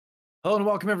Hello and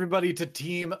welcome everybody to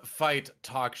Teamfight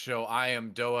Talkshow. I am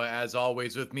DoA. As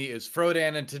always, with me is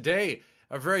Frodan, and today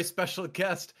a very special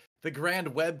guest, the grand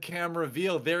webcam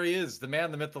reveal. There he is, the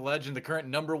man, the myth, the legend, the current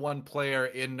 #1 player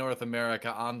in North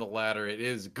America on the ladder. It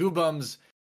is Guubums.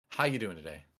 How you doing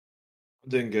today? I'm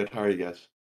doing good. How are you guys?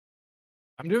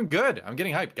 I'm doing good. I'm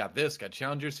getting hyped. Got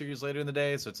Challenger Series later in the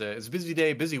day, so it's a busy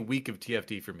day, busy week of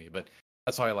TFT for me. But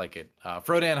that's how I like it.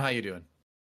 Frodan, how you doing?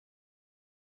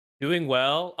 Doing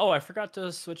well. Oh, I forgot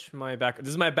to switch my back. This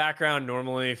is my background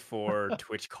normally for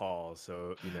Twitch calls.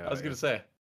 So, I was gonna say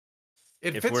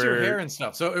it if fits your we're hair and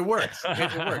stuff, so it works.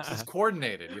 It works. It's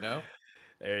coordinated, you know.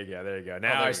 there you go. There you go. Oh,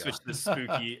 Now there I you go. switched to the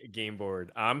spooky game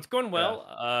board. It's going Yeah. well.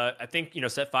 I think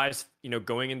set five's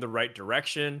going in the right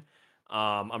direction.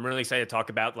 I'm really excited to talk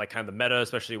about like kind of the meta,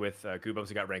 especially with Guubums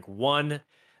who got rank 1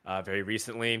 very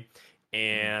recently.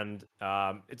 And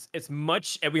it's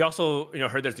much. And we also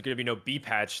heard there's going to be no B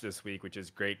patch this week, which is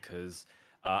great because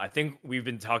I think we've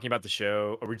been talking about the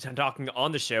show, or we've been talking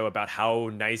on the show about how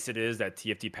nice it is that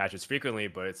TFT patches frequently,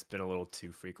 but it's been a little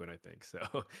too frequent, I think. So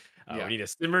Yeah. we need to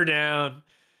simmer down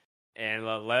and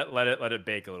let it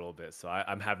bake a little bit. So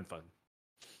I'm having fun.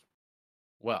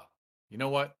 Well, you know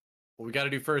what? What we got to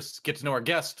do first is get to know our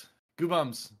guest,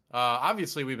 Guubums.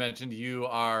 Obviously, we mentioned you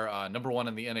are #1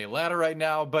 in the NA ladder right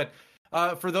now, but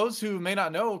for those who may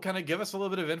not know, kind of give us a little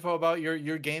bit of info about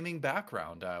your gaming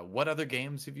background. What other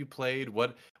games have you played?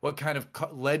 What kind of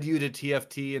led you to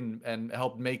TFT and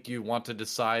helped make you want to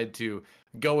decide to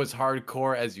go as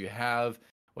hardcore as you have?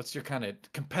 What's your kind of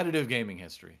competitive gaming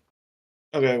history?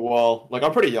 Okay, well, like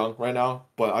I'm pretty young right now,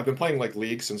 but I've been playing like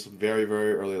League since very,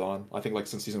 very early on. I think like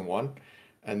since season one,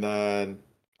 and then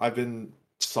I've been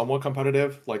somewhat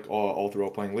competitive like all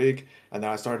throughout playing League, and then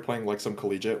I started playing like some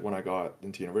collegiate when I got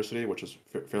into university, which was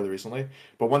fairly recently.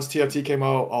 But once TFT came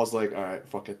out, I was like, all right,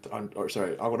 fuck it. I want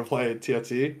to play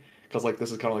TFT because like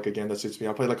this is kind of like a game that suits me.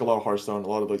 I played like a lot of Hearthstone, a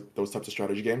lot of like those types of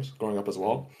strategy games growing up as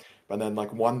well. And then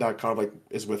like one that kind of like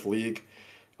is with League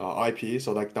IP,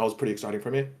 so like that was pretty exciting for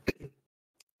me.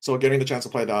 So getting the chance to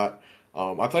play that,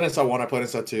 I played in set one, I played in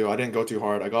set two. I didn't go too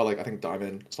hard. I got like I think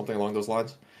diamond, something along those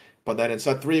lines. But then in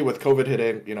set three, with COVID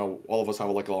hitting, all of us have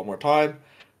like a lot more time.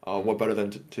 What better than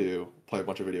to play a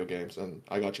bunch of video games? And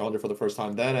I got challenger for the first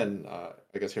time then, and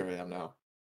I guess here I am now.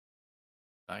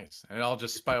 Nice, and it all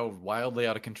just spiraled wildly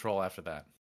out of control after that.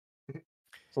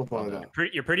 Something like Love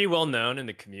that. You're pretty well known in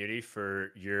the community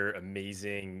for your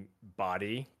amazing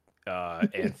body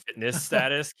and fitness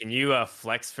status. Can you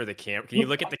flex for the cam? Can you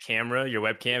look at the camera, your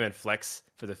webcam, and flex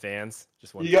for the fans?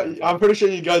 Just one. I'm pretty sure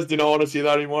you guys do not want to see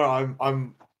that anymore.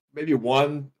 I'm maybe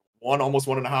almost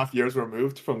 1.5 years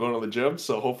removed from going to the gym.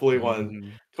 So hopefully when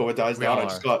Mhm. COVID dies We down, all I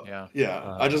just are, got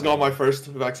yeah. I just got my first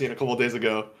vaccine a couple of days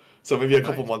ago. So maybe a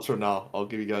couple Nice. months from now, I'll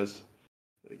give you guys,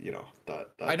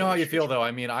 that. I know how you feel demonstration. though.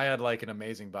 I mean, I had like an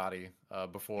amazing body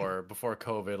before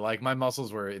COVID. Like my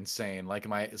muscles were insane. Like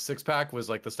my six pack was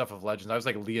like the stuff of legends. I was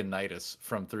like Leonidas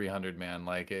from 300, man.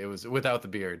 Like it was without the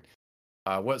beard.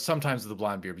 What sometimes with the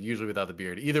blonde beard, but usually without the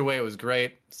beard. Either way, it was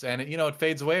great. And it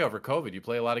fades away over COVID. You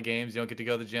play a lot of games. You don't get to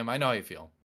go to the gym. I know how you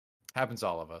feel. Happens to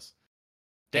all of us.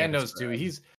 Dan Can't knows too.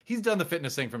 describe. He's done the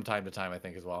fitness thing from time to time, I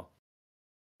think, as well.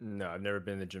 No, I've never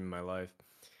been in the gym in my life.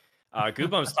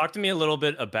 Goobums, talk to me a little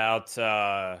bit about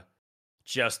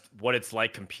just what it's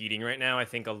like competing right now. I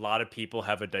think a lot of people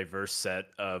have a diverse set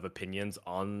of opinions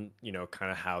on,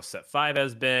 kind of how set 5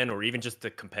 has been, or even just the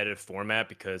competitive format,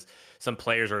 because some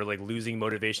players are like losing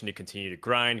motivation to continue to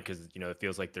grind because, it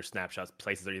feels like their snapshots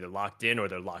places are either locked in or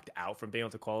they're locked out from being able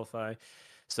to qualify.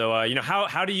 So,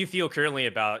 how do you feel currently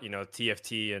about,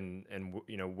 TFT and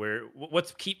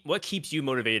what keeps you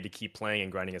motivated to keep playing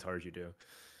and grinding as hard as you do?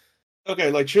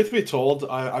 Okay, like truth be told,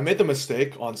 I made the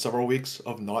mistake on several weeks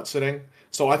of not sitting.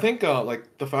 So I think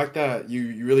like the fact that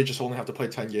you really just only have to play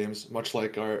 10 games, much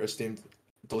like our esteemed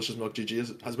Delicious Milk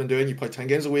GG has been doing. You play 10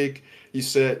 games a week, you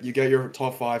sit, you get your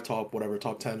top 5, top whatever,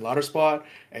 top 10 ladder spot,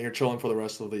 and you're chilling for the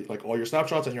rest of the like all your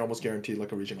snapshots, and you're almost guaranteed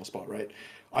like a regional spot, right?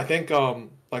 I think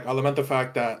like I lament the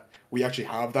fact that we actually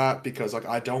have that because like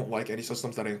I don't like any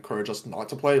systems that encourage us not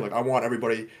to play. Like I want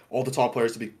everybody, all the top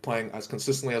players to be playing as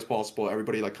consistently as possible.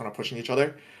 Everybody like kind of pushing each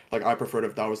other. Like I preferred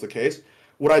if that was the case.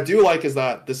 What I do like is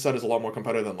that this set is a lot more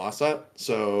competitive than last set.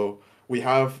 So we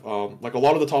have like a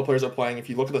lot of the top players are playing. If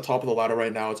you look at the top of the ladder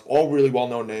right now, it's all really well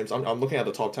known names. I'm looking at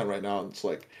the top 10 right now, and it's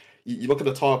like you look at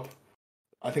the top.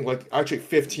 I think like actually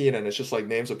 15, and it's just like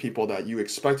names of people that you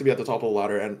expect to be at the top of the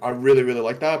ladder, and I really really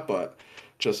like that. But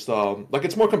just like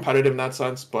it's more competitive in that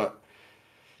sense. But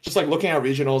just like looking at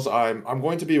regionals, I'm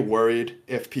going to be worried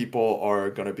if people are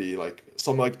going to be like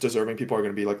some like deserving people are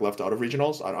going to be like left out of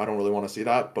regionals. I don't really want to see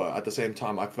that, but at the same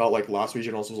time, I felt like last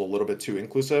regionals was a little bit too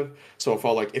inclusive. So it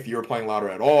felt like if you were playing ladder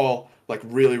at all, like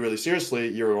really, really seriously,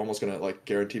 you're almost going to like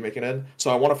guarantee making it in.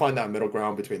 So I want to find that middle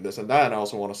ground between this and that, and I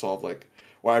also want to solve like,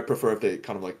 or I prefer if they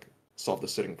kind of like solve the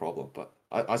sitting problem, but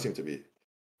I seem to be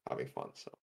having fun,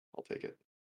 so I'll take it.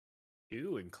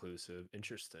 Too inclusive.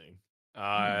 Interesting.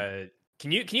 Hmm.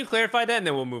 Can you clarify that, and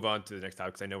then we'll move on to the next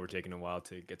topic because I know we're taking a while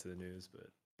to get to the news, but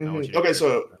I want you to Okay, clarify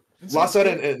so that. last set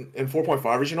in 4.5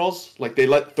 regionals, like they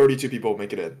let 32 people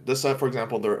make it in. This set, for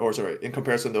example, in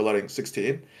comparison, they're letting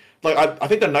 16. Like I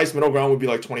think the nice middle ground would be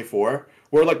like 24.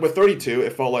 Where like with 32,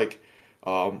 it felt like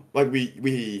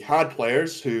we had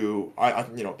players who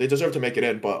they deserve to make it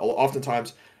in, but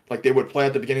oftentimes like they would play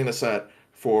at the beginning of the set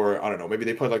for I don't know, maybe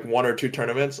they played like one or two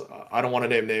tournaments. I don't want to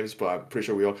name names, but I'm pretty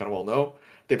sure we all kind of all know.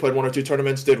 They played one or two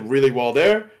tournaments, did really well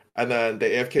there, and then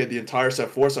they AFK'd the entire set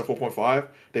 4, set 4.5.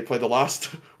 They played the last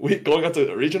week going on to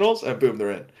regionals, and boom,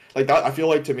 they're in. Like that, I feel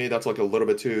like to me that's like a little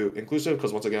bit too inclusive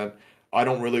because once again, I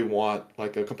don't really want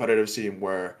like a competitive scene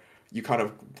where you kind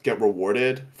of get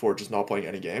rewarded for just not playing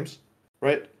any games,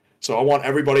 right? So I want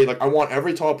everybody like I want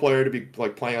every top player to be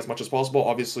like playing as much as possible.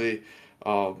 Obviously,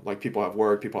 like people have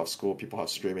work, people have school, people have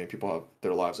streaming, people have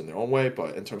their lives in their own way.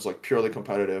 But in terms of like purely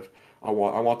competitive, I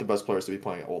want the best players to be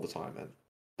playing all the time, and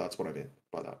that's what I mean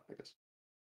by that, I guess.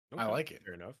 I Okay, like it.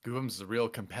 fair enough. Guubums is a real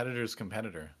competitor's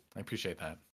competitor. I appreciate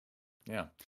that. Yeah.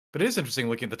 But it is interesting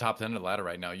looking at the top 10 of the ladder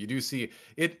right now. You do see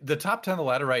it, the top 10 of the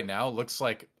ladder right now looks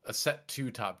like a set two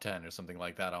top 10 or something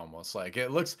like that almost. Like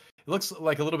it looks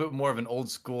like a little bit more of an old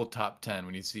school top 10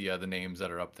 when you see the names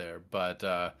that are up there. But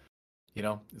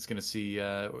it's going to see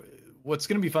what's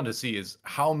going to be fun to see is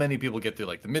how many people get through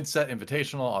like the mid-set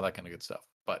invitational, all that kind of good stuff.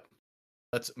 But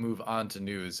let's move on to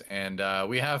news. And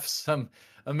we have some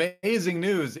amazing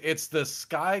news. It's the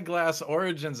Skyglass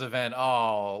Origins event.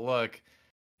 Oh, look.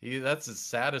 That's the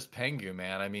saddest Pengu,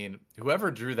 man. I mean,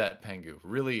 whoever drew that Pengu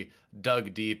really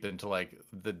dug deep into like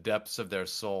the depths of their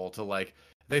soul to like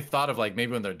they thought of like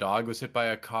maybe when their dog was hit by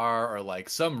a car or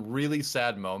like some really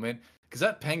sad moment because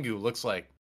that Pengu looks like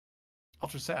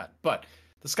ultra sad. But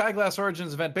the Skyglass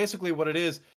Origins event, basically what it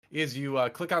is you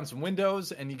click on some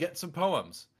windows and you get some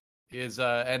poems.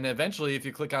 And eventually, if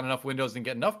you click on enough windows and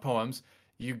get enough poems,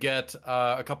 you get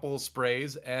a couple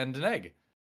sprays and an egg.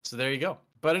 So there you go.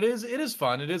 But it is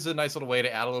fun. It is a nice little way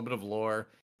to add a little bit of lore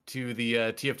to the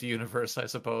TFT universe, I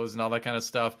suppose, and all that kind of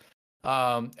stuff.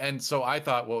 And so I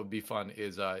thought what would be fun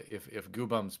is if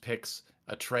Guubums picks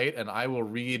a trait, and I will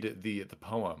read the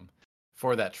poem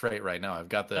for that trait right now. I've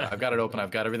got it open.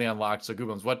 I've got everything unlocked. So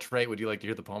Guubums, what trait would you like to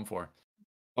hear the poem for?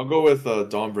 I'll go with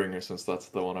Dawnbringer since that's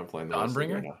the one I'm playing the most of right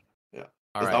Dawnbringer? now. Yeah.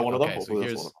 All Is that right. one of them? Okay. So Hopefully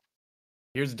that's one of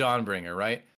here's Dawnbringer,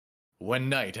 right? When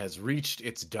night has reached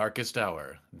its darkest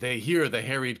hour, they hear the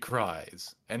harried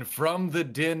cries, and from the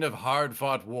din of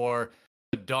hard-fought war,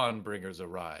 the Dawnbringers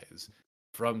arise.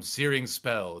 From searing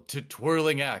spell to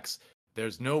twirling axe,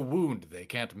 there's no wound they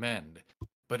can't mend,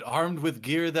 but armed with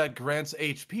gear that grants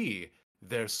HP,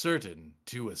 they're certain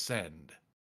to ascend.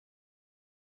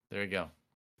 There you go.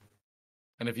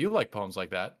 And if you like poems like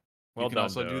that, you Well can done,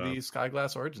 also do DoA. the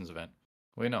Skyglass Origins event.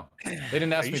 Well, they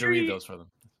didn't Are ask you me to sure read you those for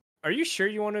them. are you sure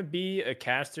you want to be a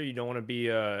caster? You don't want to be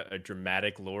a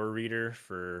dramatic lore reader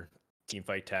for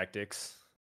Teamfight Tactics?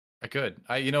 I could.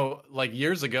 Like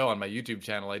years ago on my YouTube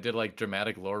channel, I did like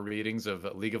dramatic lore readings of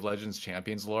League of Legends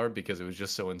Champions lore because it was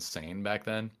just so insane back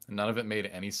then. None of it made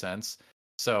any sense.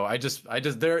 So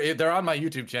they're on my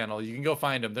YouTube channel. You can go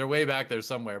find them. They're way back there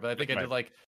somewhere. But I think I did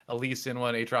like a Lee Sin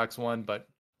one, Aatrox one. But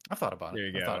I thought about There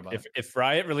it. you I thought go. about If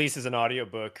Riot releases an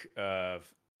audiobook of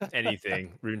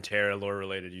anything Runeterra lore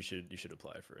related, you should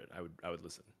apply for it. I would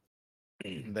listen.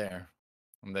 it.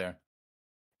 I'm there.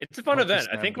 It's a fun Ultra event.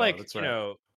 I Snap think Go. like, That's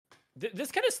right.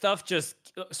 this kind of stuff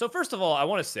just so first of all, I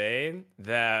want to say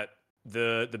that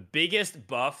the biggest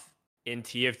buff in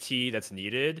TFT that's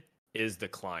needed is the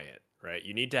client, right?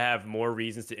 You need to have more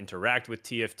reasons to interact with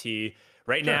TFT.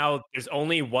 Right Sure. now, there's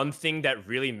only one thing that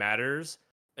really matters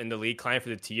in the league client for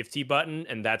the TFT button,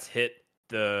 and that's hit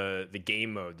the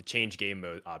game mode, the change game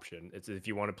mode option. It's if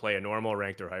you want to play a normal,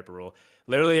 ranked, or hyper role.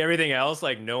 Literally everything else,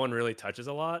 like no one really touches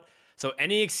a lot. So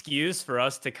any excuse for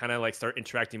us to kind of like start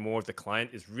interacting more with the client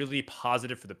is really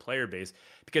positive for the player base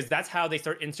because that's how they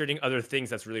start inserting other things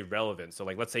that's really relevant. So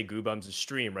like let's say Guubums'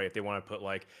 stream, right? If they want to put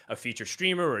like a feature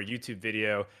streamer or a YouTube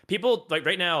video, people like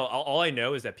right now, all I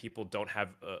know is that people don't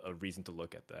have a reason to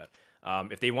look at that.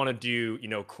 If they want to do,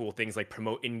 cool things like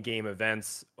promote in-game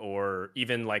events or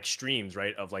even like streams,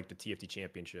 right, of like the TFT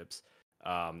championships,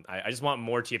 I just want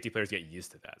more TFT players to get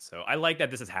used to that. So I like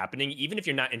that this is happening, even if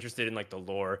you're not interested in like the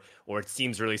lore, or it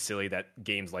seems really silly that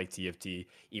games like TFT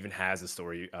even has a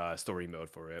story mode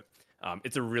for it.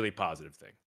 It's a really positive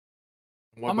thing.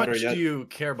 How much do you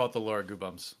care about the lore,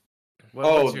 Guubums?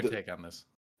 Oh, What's your take on this?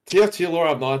 TFT lore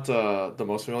I'm not the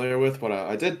most familiar with, but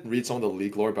I did read some of the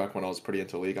League lore back when I was pretty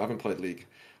into League. I haven't played League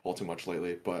all too much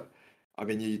lately, but I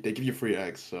mean, they give you free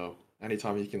eggs, so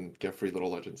anytime you can get free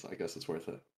little legends, I guess it's worth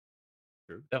it.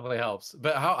 Definitely helps.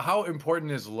 But how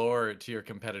important is lore to your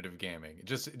competitive gaming?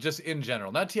 Just in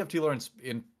general, not TFT lore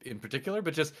in particular,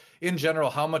 but just in general,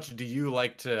 how much do you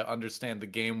like to understand the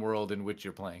game world in which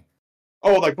you're playing?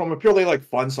 Oh, like from a purely like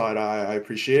fun side, I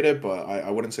appreciate it, but I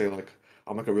wouldn't say like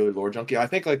I'm like a really lore junkie. I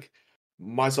think like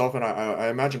myself and I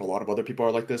imagine a lot of other people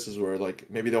are like this, is where like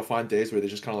maybe they'll find days where they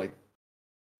just kind of like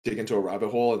dig into a rabbit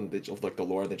hole and they just like the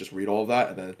lore and they just read all of that,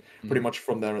 and then pretty much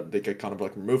from there they get kind of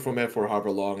like removed from it for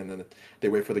however long, and then they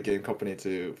wait for the game company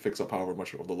to fix up however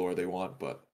much of the lore they want.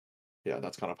 But yeah,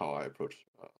 that's kind of how I approach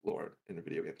lore in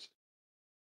video games.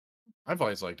 I've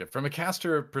always liked it. From a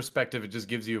caster perspective, it just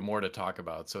gives you more to talk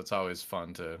about. So it's always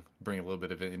fun to bring a little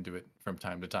bit of it into it from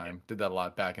time to time. Did that a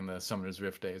lot back in the Summoner's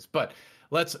Rift days. But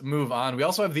let's move on. We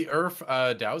also have the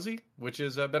URF Dowsy, which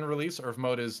has been released. URF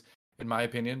mode is, in my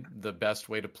opinion, the best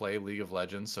way to play League of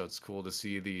Legends. So it's cool to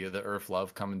see the URF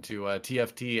love coming to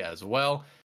TFT as well.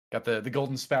 Got the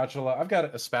golden spatula. I've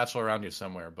got a spatula around here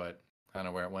somewhere, but I don't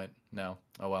know where it went now.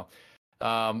 Oh well.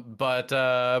 But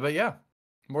yeah.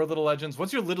 More Little Legends.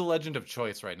 What's your Little Legend of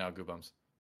choice right now, Guubums?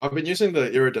 I've been using the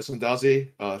Iridescent Dowsy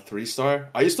 3-star.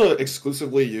 I used to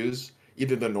exclusively use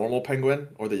either the normal penguin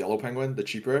or the yellow penguin, the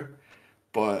cheaper.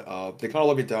 But they kind of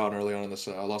let me down early on in this.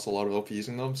 I lost a lot of LP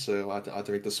using them, so I had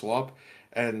to make the swap.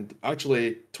 And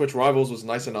actually, Twitch Rivals was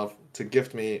nice enough to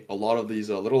gift me a lot of these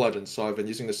Little Legends. So I've been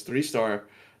using this 3-star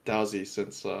Dowsy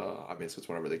since since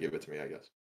whenever they gave it to me, I guess.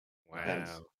 Wow. And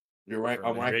you're right.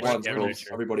 I'm Frodan, rank one, rich,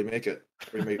 so everybody make it.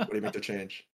 Everybody make the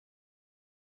change.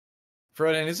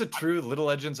 Frodan, is it true Little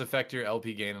Legends affect your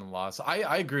LP gain and loss?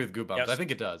 I agree with Guubums. Yes. I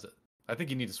think it does. I think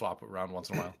you need to swap it around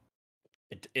once in a while.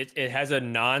 It has a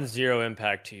non-zero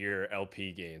impact to your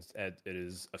LP gains. It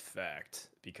is a fact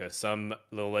because some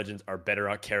Little Legends are better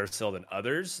on carousel than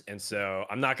others, and so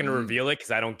I'm not going to reveal it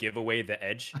because I don't give away the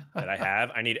edge that I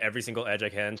have. I need every single edge I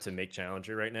can to make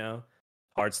Challenger right now.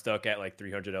 Hard stuck at like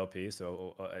 300 LP,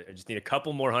 so I just need a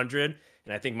couple more hundred,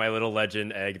 and I think my Little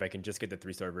Legend egg, if I can just get the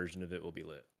 3-star version of it, will be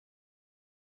lit.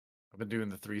 I've been doing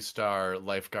the 3-star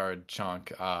lifeguard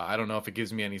chunk. I don't know if it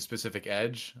gives me any specific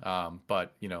edge,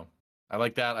 but you know, I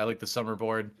like that. I like the summer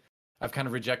board. I've kind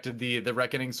of rejected the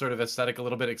reckoning sort of aesthetic a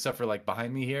little bit, except for like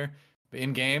behind me here. But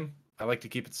in game, I like to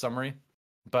keep it summery.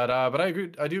 But I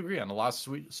agree. I do agree on the lost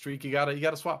streak. You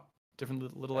gotta swap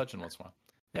different little legend once in a while.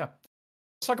 Yeah.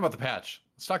 Let's talk about the patch.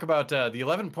 Let's talk about the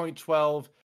 11.12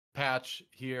 patch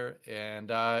here, and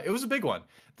it was a big one.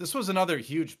 This was another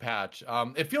huge patch.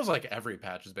 It feels like every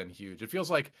patch has been huge. It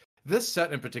feels like this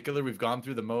set in particular, we've gone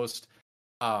through the most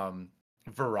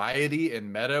variety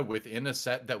in meta within a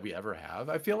set that we ever have,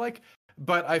 I feel like.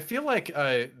 But I feel like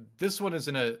this one is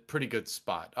in a pretty good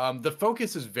spot. The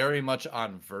focus is very much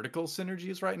on vertical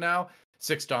synergies right now.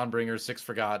 6 Dawnbringers, 6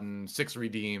 Forgotten, 6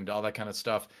 Redeemed, all that kind of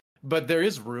stuff. But there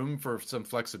is room for some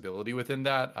flexibility within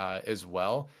that as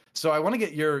well. So I want to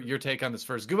get your take on this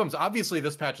first. Guubums, obviously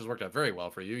this patch has worked out very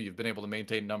well for you. You've been able to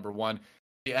maintain #1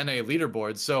 the NA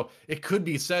leaderboard. So it could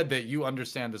be said that you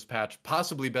understand this patch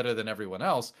possibly better than everyone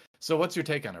else. So what's your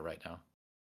take on it right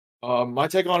now? My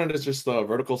take on it is just the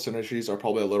vertical synergies are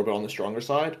probably a little bit on the stronger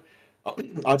side.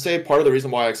 I'd say part of the reason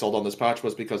why I excelled on this patch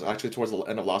was because actually towards the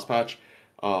end of last patch,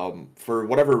 for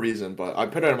whatever reason, but I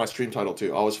put it in my stream title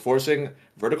too. I was forcing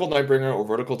vertical Nightbringer or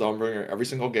vertical Dawnbringer every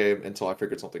single game until I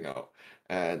figured something out.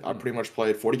 And I pretty much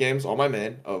played 40 games on my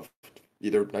main of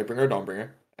either Nightbringer or Dawnbringer.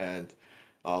 And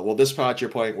this patch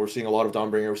we're seeing a lot of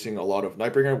Dawnbringer, we're seeing a lot of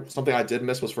Nightbringer. Something I did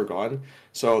miss was Forgotten.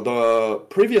 So the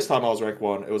previous time I was rank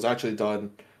 1, it was actually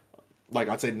done like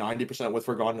I'd say 90% with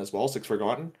Forgotten as well, 6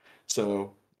 Forgotten.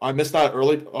 So I missed that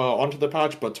early onto the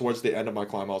patch, but towards the end of my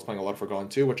climb, I was playing a lot of Forgotten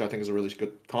too, which I think is a really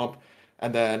good comp.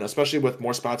 And then, especially with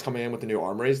more spats coming in with the new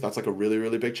armories, that's like a really,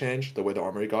 really big change, the way the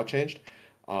armory got changed.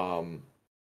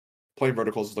 Playing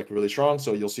verticals is like really strong,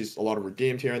 so you'll see a lot of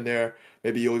redeemed here and there.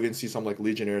 Maybe you'll even see some like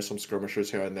legionnaires, some skirmishers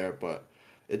here and there, but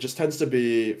it just tends to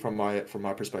be, from my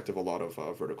perspective, a lot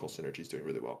of vertical synergies doing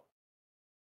really well.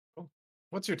 Cool.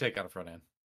 What's your take on it, Frodan?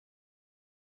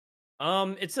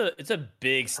 It's a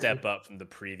big step up from the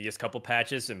previous couple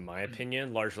patches, in my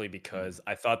opinion, largely because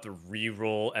I thought the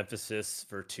reroll emphasis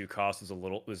for 2 costs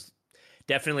was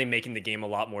definitely making the game a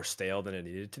lot more stale than it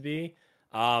needed to be.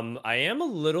 I am a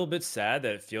little bit sad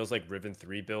that it feels like Riven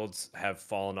 3 builds have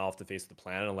fallen off the face of the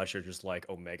planet unless you're just like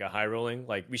Omega high rolling.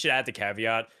 Like, we should add the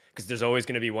caveat because there's always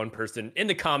going to be one person in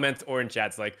the comments or in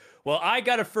chats like, well, I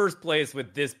got a first place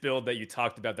with this build that you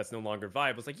talked about that's no longer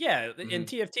viable. It's like, yeah, in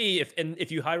TFT,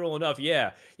 if you high roll enough,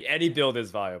 yeah, any build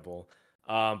is viable.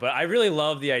 But I really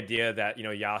love the idea that,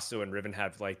 Yasuo and Riven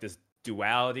have like this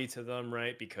duality to them,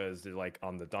 right? Because they're like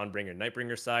on the Dawnbringer and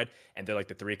Nightbringer side, and they're like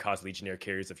the 3-cost Legionnaire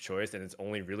carriers of choice, and it's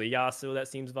only really Yasuo that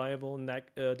seems viable in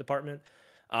that department.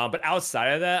 But outside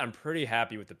of that, I'm pretty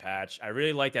happy with the patch. I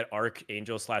really like that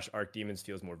Archangel / Archdemons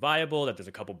feels more viable, that there's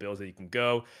a couple builds that you can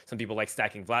go. Some people like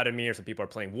stacking Vladimir, some people are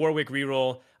playing Warwick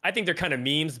reroll. I think they're kind of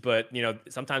memes, but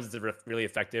sometimes it's really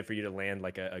effective for you to land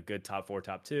like a good top 4,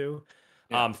 top 2.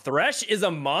 Yeah. Thresh is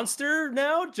a monster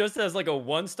now, just as like a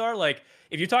 1-star. Like,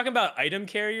 if you're talking about item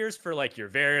carriers for like your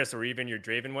Varus or even your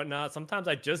Draven and whatnot, sometimes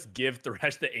I just give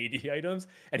Thresh the AD items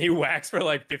and he whacks for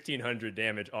like 1500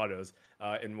 damage autos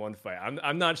in one fight.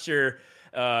 I'm not sure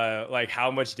like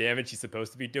how much damage he's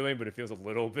supposed to be doing, but it feels a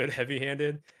little bit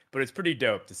heavy-handed. But it's pretty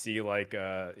dope to see like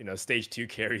stage 2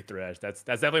 carry Thresh. That's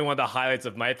definitely one of the highlights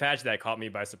of my patch that caught me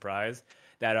by surprise.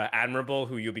 That Admirable,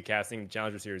 who you'll be casting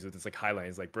Challenger Series with, it's like highlight.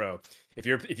 It's like, bro, if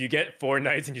you get 4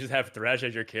 knights and you just have Thresh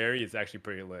as your carry, it's actually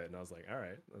pretty lit. And I was like, all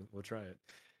right, we'll try it.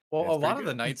 Well, Yeah, a it's lot pretty of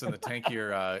the good. knights and the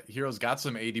tankier heroes got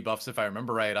some AD buffs, if I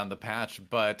remember right, on the patch.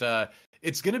 But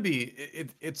it's gonna be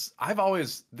it's. I've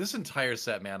always this entire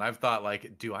set, man. I've thought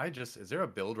like, is there a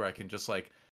build where I can just like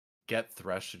get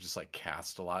Thresh to just like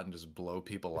cast a lot and just blow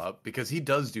people up, because he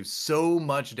does do so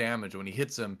much damage when he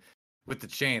hits him with the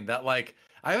chain that like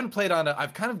I haven't played on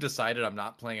I've kind of decided I'm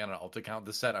not playing on an alt account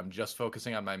this set. I'm just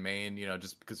focusing on my main,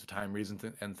 just because of time reasons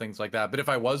and things like that. But if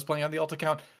I was playing on the alt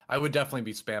account, I would definitely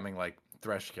be spamming like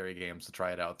Thresh carry games to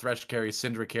try it out. Thresh carry,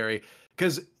 Syndra carry,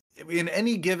 because in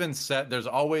any given set, there's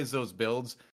always those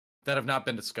builds that have not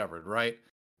been discovered, right?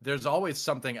 There's always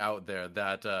something out there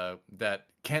that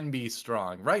can be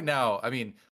strong. Right now, I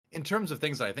mean, in terms of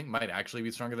things that I think might actually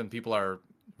be stronger than people are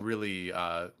really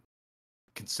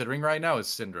considering right now, is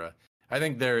Syndra. I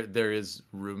think there is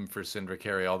room for Syndra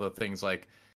carry, although things like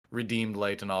redeemed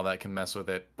late and all that can mess with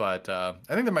it. But I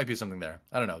think there might be something there.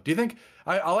 I don't know. Do you think?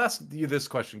 I'll ask you this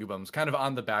question, Guubums, kind of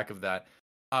on the back of that.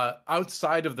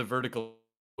 Outside of the vertical,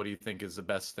 what do you think is the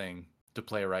best thing to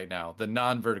play right now? The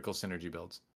non-vertical synergy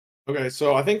builds. Okay,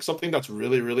 so I think something that's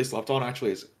really, really slept on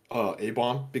actually is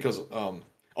A-bomb, because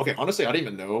okay, honestly, I didn't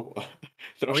even know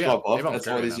Thresh yeah, got buffed, A-bomb's and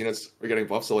some great of right these now. units were getting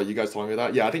buffed. So like you guys telling me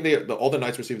that, yeah, I think all the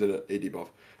knights received an AD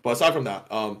buff. But aside from that,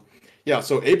 yeah,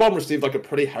 so A-bomb received like a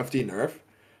pretty hefty nerf,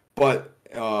 but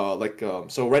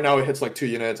so right now it hits like 2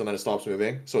 units and then it stops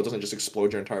moving, so it doesn't just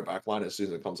explode your entire backline as soon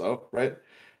as it comes out, right?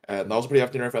 And that was a pretty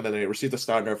hefty nerf, and then it received a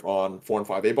stat nerf on 4 and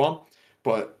 5 A-bomb.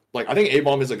 But like I think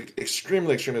A-bomb is like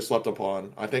extremely, extremely slept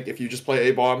upon. I think if you just play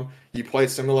A-bomb, you play it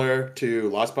similar to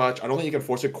last patch. I don't think you can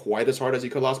force it quite as hard as you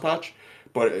could last patch.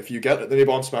 But if you get the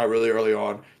A-bomb spat really early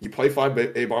on, you play 5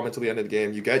 A-bomb until the end of the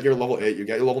game, you get your level 8, you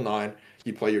get your level 9,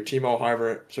 you play your Teemo,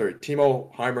 Heimer, Yeah.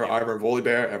 Ivern,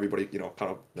 Volibear. Everybody,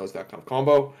 kind of knows that kind of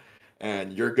combo,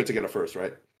 and you're good to get a first,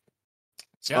 right?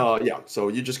 Yeah. Yeah. So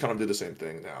you just kind of do the same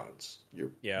thing now. You're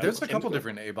Yeah. There's a into couple it.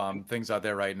 different A-bomb things out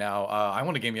there right now. I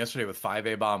won a game yesterday with 5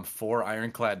 A-bomb, 4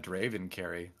 Ironclad Draven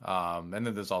carry. And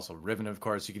then there's also Riven, of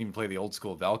course. You can even play the old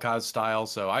school Vel'Koz style.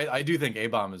 So I do think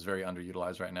A-bomb is very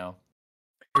underutilized right now.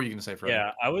 What are you going to say, Frodan?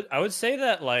 Yeah, I would say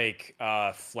that like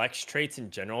flex traits in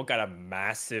general got a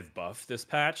massive buff this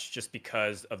patch just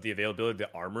because of the availability of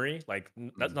the armory. Like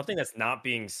that's nothing that's not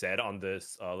being said on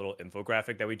this little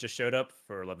infographic that we just showed up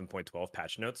for 11.12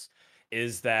 patch notes,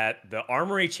 is that the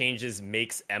armory changes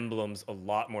makes emblems a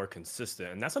lot more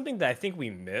consistent. And that's something that I think we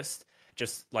missed,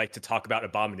 just like to talk about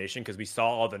Abomination, because we saw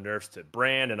all the nerfs to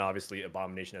Brand and obviously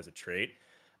Abomination as a trait.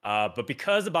 But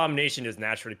because Abomination is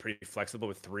naturally pretty flexible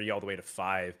with 3 all the way to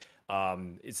 5,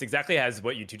 it's exactly as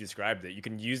what you two described it. You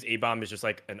can use A-Bomb as just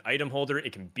like an item holder.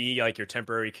 It can be like your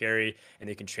temporary carry, and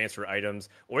you can transfer items.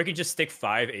 Or you can just stick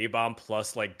 5 A-Bomb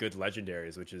plus like good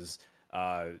legendaries, which is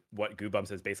what Guubums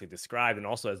has basically described, and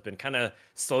also has been kind of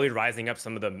slowly rising up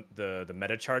some of the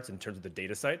meta charts in terms of the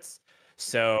data sites.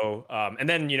 So, and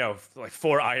then, like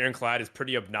 4 Ironclad is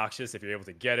pretty obnoxious if you're able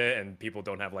to get it and people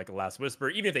don't have like a Last Whisper.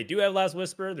 Even if they do have Last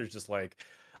Whisper, there's just like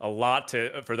a lot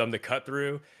for them to cut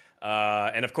through.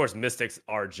 And of course, Mystics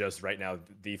are just right now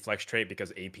the flex trait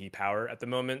because AP power at the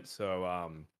moment. So,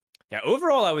 yeah,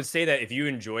 overall, I would say that if you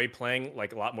enjoy playing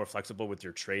like a lot more flexible with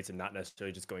your traits and not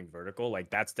necessarily just going vertical, like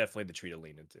that's definitely the tree to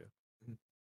lean into.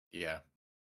 Yeah.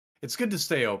 It's good to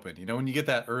stay open. When you get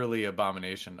that early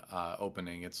Abomination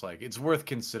opening, it's like it's worth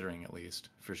considering at least,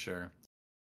 for sure.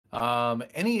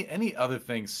 Any other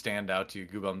things stand out to you,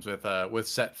 Goobums, with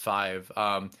set 5?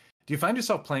 Do you find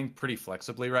yourself playing pretty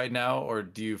flexibly right now, or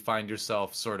do you find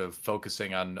yourself sort of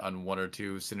focusing on one or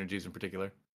two synergies in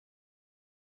particular?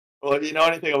 Well, if you know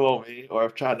anything about me, or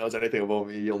if Chad knows anything about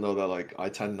me, you'll know that like I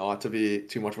tend not to be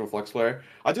too much of a flex player.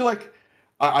 I do like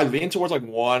I lean towards like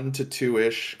 1 to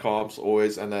 2-ish comps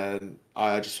always, and then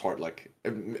I just hard like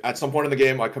at some point in the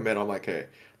game I commit. I'm like, hey,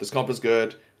 this comp is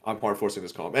good. I'm hard forcing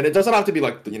this comp, and it doesn't have to be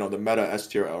like the meta S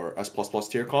tier or S plus plus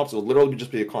tier comps. It'll literally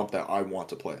just be a comp that I want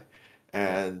to play,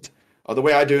 Yeah. and the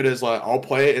way I do it is like I'll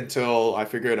play it until I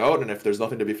figure it out, and if there's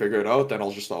nothing to be figured out, then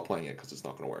I'll just stop playing it because it's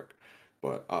not gonna work.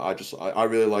 But I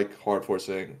really like hard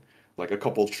forcing like a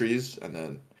couple trees, and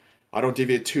then I don't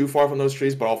deviate too far from those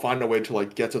trees, but I'll find a way to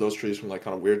like get to those trees from like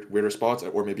kind of weirder spots,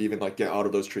 or maybe even like get out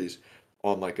of those trees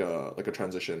on like a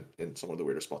transition in some of the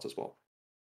weirder spots as well.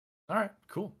 All right,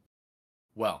 cool.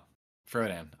 Well,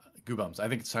 Frodan, Goobums, I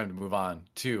think it's time to move on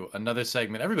to another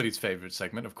segment, everybody's favorite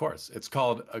segment, of course. It's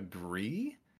called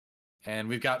Agree. And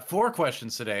we've got 4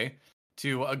 questions today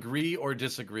to agree or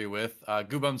disagree with.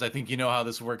 Goobums, I think you know how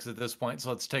this works at this point. So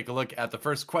let's take a look at the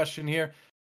first question here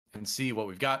and see what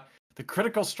we've got. The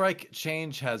critical strike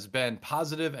change has been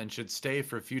positive and should stay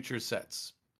for future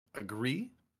sets.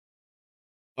 Agree?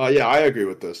 Yeah, I agree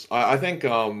with this. I think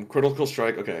critical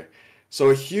strike. Okay,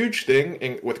 so a huge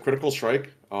thing with critical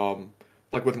strike,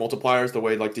 like with multipliers, the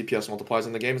way like DPS multiplies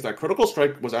in the game is that critical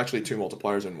strike was actually 2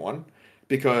 multipliers in one.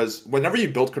 Because whenever you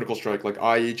build critical strike, like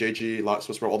IE, JG, Last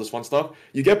Whisper, all this fun stuff,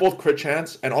 you get both crit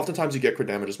chance and oftentimes you get crit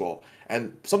damage as well.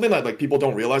 And something that like people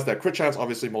don't realize that crit chance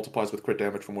obviously multiplies with crit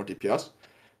damage for more DPS.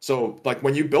 So like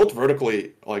when you built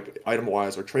vertically, like item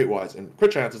wise or trait wise, and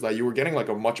crit chance is that you were getting like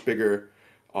a much bigger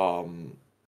um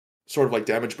sort of like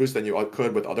damage boost than you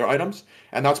could with other items,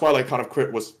 and that's why like kind of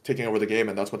crit was taking over the game,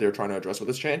 and that's what they were trying to address with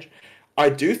this change. I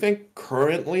do think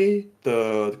currently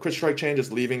the crit strike change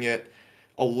is leaving it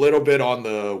a little bit on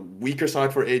the weaker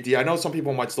side for AD. I know some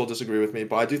people might still disagree with me,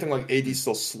 but I do think like AD is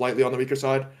still slightly on the weaker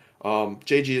side.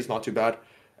 JG is not too bad,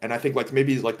 and I think like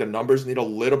maybe like the numbers need a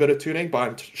little bit of tuning, but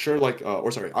I'm sure like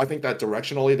or sorry, I think that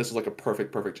directionally this is like a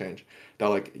perfect change that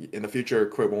like in the future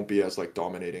crit won't be as like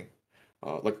dominating,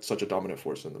 like such a dominant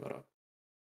force in the meta.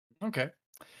 Okay.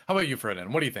 How about you,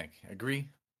 Frodan? What do you think? Agree?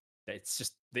 It's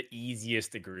just the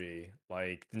easiest agree.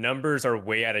 Like the numbers are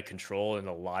way out of control in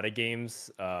a lot of games.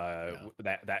 That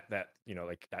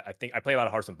like I think I play a lot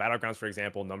of Hearthstone Battlegrounds, for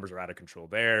example. Numbers are out of control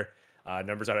there.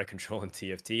 Numbers are out of control in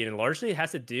TFT, and largely it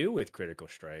has to do with critical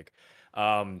strike.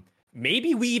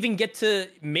 Maybe we even get to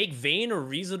make Vayne a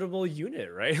reasonable unit,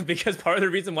 right? Because part of the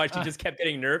reason why she just kept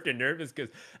getting nerfed and nerfed is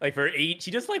because like for 8,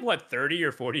 she just like what 30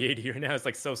 or 48 here now. It's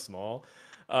like so small.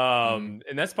 And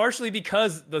that's partially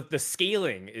because the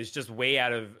scaling is just way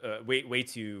out of way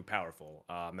too powerful.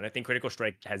 And I think critical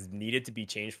strike has needed to be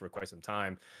changed for quite some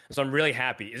time. So I'm really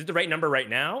happy. Is it the right number right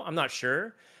now? I'm not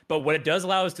sure. But what it does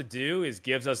allow us to do is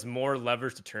gives us more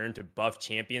levers to turn to buff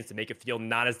champions to make it feel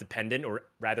not as dependent, or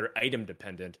rather item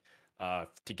dependent,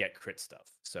 to get crit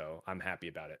stuff. So I'm happy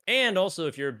about it. And also,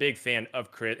 if you're a big fan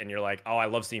of crit and you're like, oh, I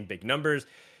love seeing big numbers,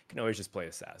 can always just play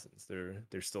assassins.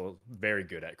 They're still very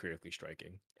good at critically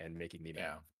striking and making the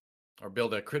Yeah. Or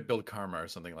build a crit build karma or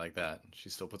something like that. She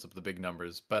still puts up the big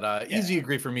numbers. But Yeah. easy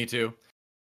agree for me too.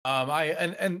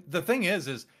 And the thing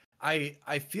is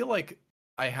I feel like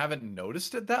I haven't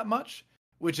noticed it that much,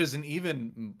 which is an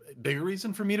even bigger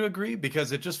reason for me to agree,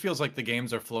 because it just feels like the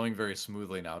games are flowing very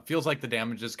smoothly now. It feels like the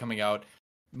damage is coming out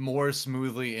more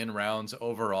smoothly in rounds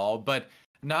overall, but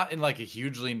not in like a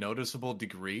hugely noticeable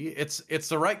degree. It's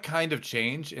the right kind of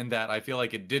change in that I feel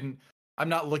like it didn't. I'm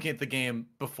not looking at the game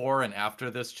before and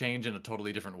after this change in a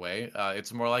totally different way.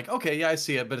 It's more like, okay, yeah, I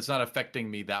see it, but it's not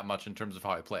affecting me that much in terms of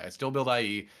how I play. I still build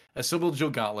IE, I still build Jill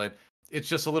Gauntlet. It's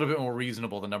just a little bit more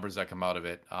reasonable, the numbers that come out of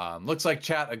it. Looks like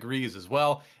chat agrees as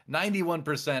well.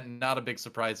 91%, not a big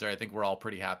surprise there. I think we're all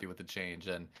pretty happy with the change,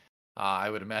 and I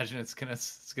would imagine it's gonna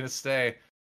stay.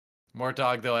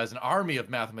 Mortog, though, has an army of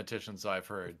mathematicians, I've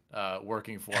heard,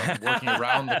 working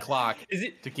around the clock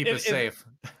to keep us safe.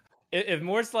 If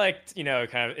Mort's like,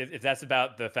 kind of, if that's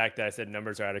about the fact that I said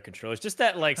numbers are out of control, it's just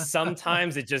that like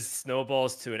sometimes it just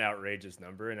snowballs to an outrageous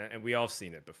number, and we all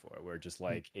seen it before, where just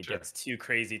like it gets too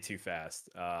crazy too fast.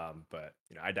 But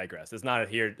I digress. We're not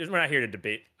here to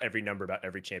debate every number about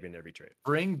every champion, every trait.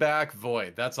 Bring back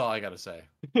Void. That's all I gotta say.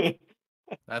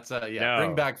 That's No,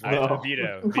 bring back Void. No.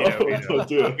 Veto. Don't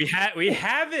do it. We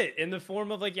have it in the form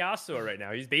of like Yasuo right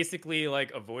now. He's basically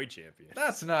like a Void champion.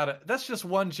 That's just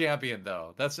one champion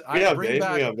though. We have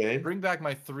Vayne. Bring back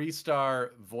my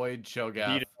 3-star Veto. Void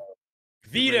Cho'Gath.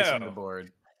 Veto. Erasing the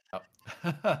board.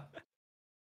 Oh.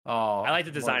 Oh, I like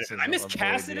the design Mortis of it. is I miss avoid the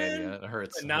idea. Kassadin, It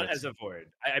hurts. but It not hurts. as a void.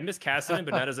 I miss Kassadin,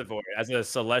 but not as a void. As a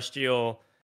celestial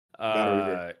Mana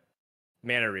Reaver.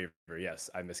 mana reaver. Yes,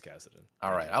 I miss Kassadin.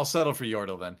 All right, I'll settle for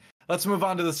Yordle then. Let's move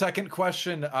on to the second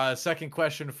question. Second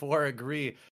question for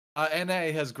Agree.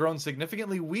 NA has grown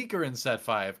significantly weaker in Set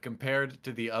 5 compared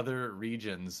to the other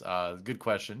regions. Good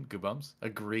question, Guubums.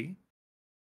 Agree?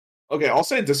 Okay, I'll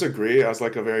say disagree as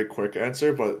like a very quick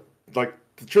answer, but like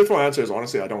the truthful answer is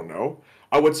honestly I don't know.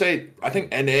 I would say I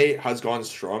think NA has gone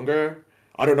stronger.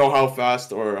 I don't know how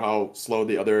fast or how slow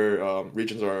the other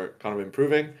regions are kind of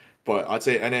improving, but I'd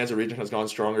say NA as a region has gone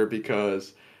stronger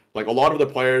because like a lot of the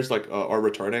players like are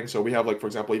returning. So we have like for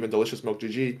example even Delicious Milk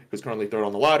GG who's currently third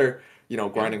on the ladder, you know,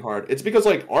 grinding hard. It's because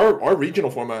like our regional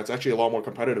format is actually a lot more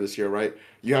competitive this year, right?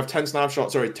 You have 10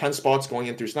 spots going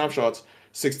in through snapshots.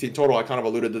 16 total. I kind of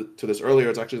alluded to this earlier.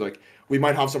 It's actually like we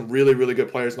might have some really, really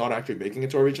good players not actually making it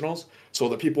to our regionals. So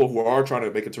the people who are trying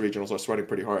to make it to regionals are sweating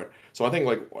pretty hard. So I think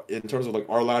like in terms of like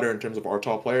our ladder, in terms of our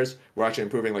top players, we're actually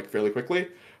improving like fairly quickly.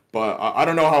 But I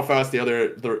don't know how fast the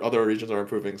other regions are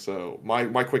improving. So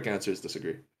my quick answer is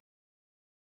disagree.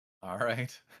 All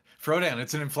right. Frodan,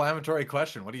 it's an inflammatory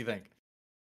question. What do you think?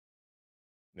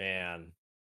 Man,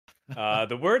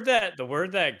 the word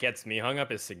that gets me hung up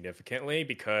is significantly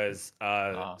because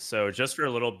so just for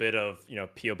a little bit of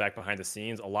peel back behind the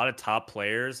scenes, a lot of top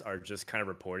players are just kind of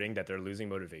reporting that they're losing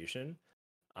motivation.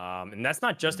 And that's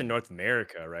not just in North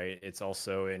America, right? It's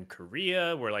also in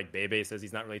Korea, where like Bebe says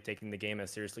he's not really taking the game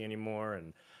as seriously anymore.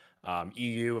 And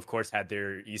EU, of course, had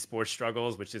their esports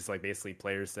struggles, which is like basically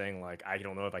players saying like, I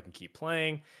don't know if I can keep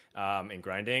playing and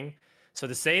grinding. So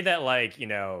to say that like,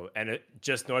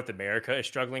 just North America is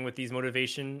struggling with these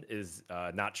motivation is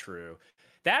not true.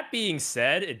 That being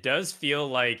said, it does feel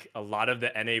like a lot of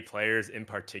the NA players in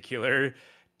particular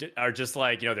are just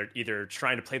like, they're either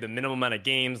trying to play the minimum amount of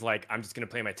games, like I'm just going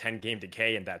to play my 10 game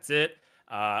decay and that's it.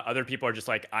 Other people are just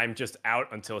like, I'm just out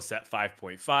until set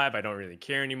 5.5. I don't really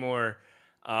care anymore.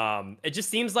 It just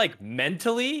seems like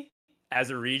mentally as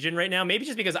a region right now, maybe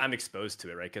just because I'm exposed to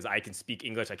it, right? Because I can speak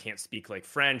English. I can't speak like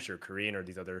French or Korean or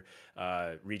these other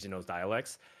regional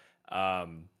dialects.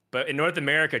 But in North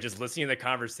America, just listening to the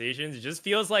conversations, it just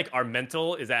feels like our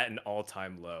mental is at an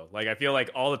all-time low. Like I feel like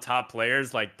all the top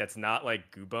players, like that's not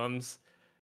like Guubums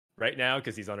right now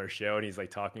because he's on our show and he's like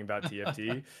talking about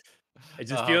TFT. It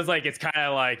just feels like it's kind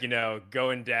of like,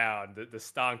 going down. The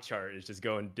stonk chart is just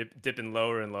going dipping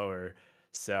lower and lower.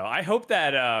 So I hope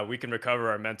that we can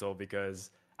recover our mental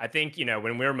because I think,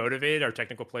 when we're motivated, our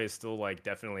technical play is still like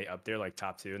definitely up there, like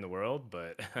top 2 in the world.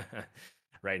 But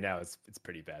right now it's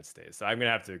pretty bad state. So I'm going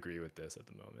to have to agree with this at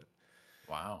the moment.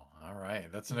 Wow. All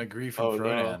right. That's an agree from Oh,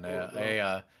 Frodan.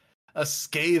 no. A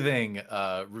scathing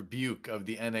rebuke of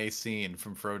the NA scene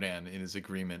from Frodan in his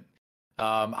agreement.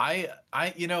 I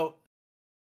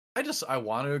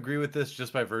want to agree with this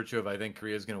just by virtue of I think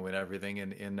Korea is going to win everything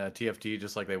in TFT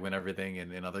just like they win everything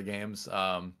in other games.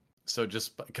 So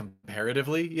just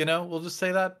comparatively, we'll just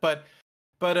say that. But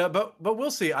we'll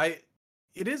see.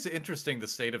 It is interesting the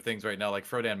state of things right now, like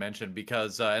Frodan mentioned,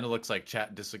 because and it looks like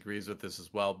chat disagrees with this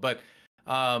as well. But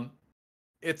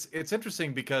it's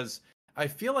interesting because I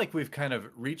feel like we've kind of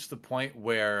reached the point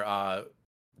where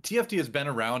TFT has been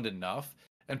around enough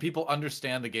and people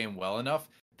understand the game well enough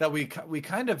that we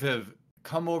kind of have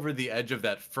come over the edge of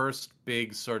that first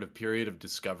big sort of period of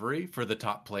discovery for the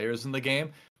top players in the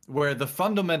game, where the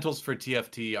fundamentals for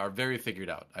TFT are very figured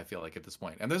out, I feel like, at this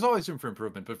point. And there's always room for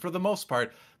improvement, but for the most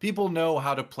part, people know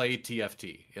how to play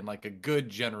TFT in like a good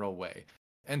general way.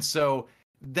 And so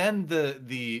then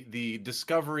the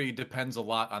discovery depends a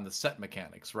lot on the set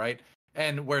mechanics, right?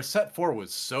 And where set 4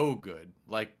 was so good,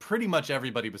 like pretty much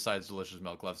everybody besides Delicious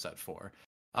Milk loved set 4.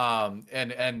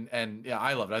 And yeah,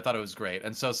 I loved it. I thought it was great.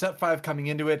 And so set 5 coming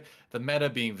into it, the meta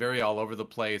being very all over the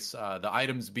place, the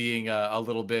items being a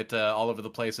little bit all over the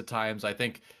place at times, I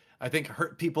think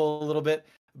hurt people a little bit.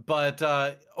 But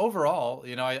overall,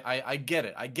 I get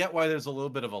it. I get why there's a little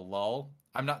bit of a lull.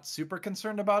 I'm not super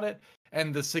concerned about it,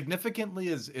 and the significantly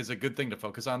is a good thing to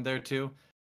focus on there too.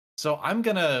 So I'm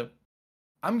gonna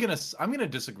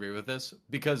disagree with this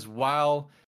because while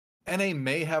NA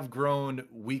may have grown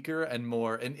weaker and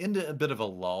more and into a bit of a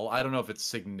lull, I don't know if it's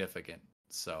significant.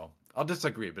 So I'll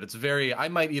disagree, but it's very, I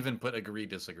might even put agree,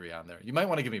 disagree on there. You might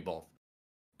want to give me both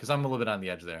because I'm a little bit on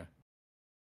the edge there.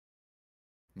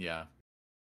 Yeah.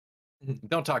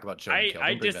 Don't talk about show and kill.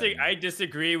 I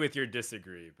disagree with your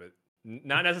disagree, but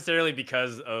not necessarily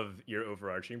because of your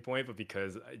overarching point, but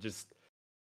because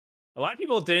a lot of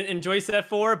people didn't enjoy set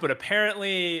 4, but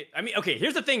apparently, I mean, okay,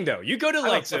 here's the thing though. You go to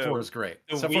like set 4 is great.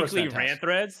 The Set 4 is weekly fantastic. rant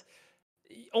threads.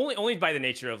 only by the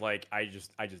nature of like I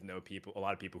just know people, a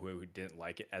lot of people who didn't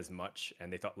like it as much,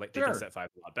 and they thought like they Sure. think set 5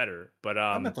 a lot better. But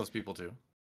I met those people too.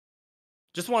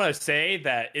 just want to say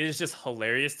that it is just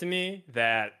hilarious to me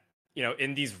that, you know,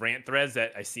 in these rant threads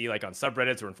that I see like on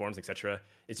subreddits or in forums, etc.,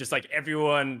 it's just like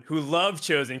everyone who loved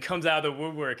Chosen comes out of the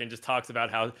woodwork and just talks about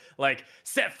how like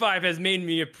set 5 has made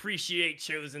me appreciate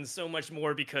Chosen so much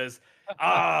more because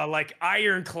like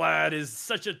Ironclad is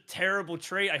such a terrible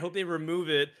trait. I hope they remove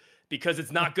it because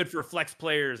it's not good for flex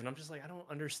players. And I'm just like, I don't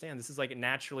understand. This is like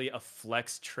naturally a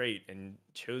flex trait, and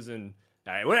Chosen.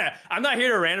 All right, I'm not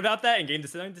here to rant about that and game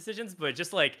design decisions, but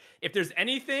just like if there's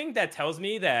anything that tells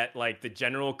me that like the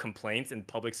general complaints and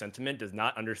public sentiment does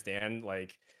not understand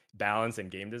like balance and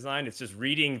game design, it's just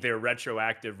reading their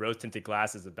retroactive rose-tinted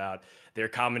glasses about their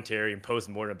commentary and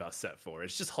post-mortem about set 4.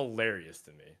 It's just hilarious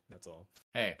to me. That's all.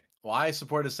 Hey, well, I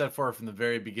supported set 4 from the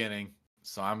very beginning,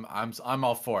 so I'm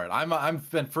all for it. I've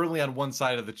been firmly on one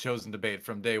side of the Chosen debate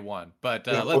from day one. But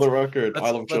for the record,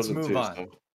 I love let's Chosen move too. on. So.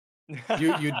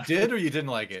 You did or you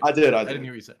didn't like it? I did. I didn't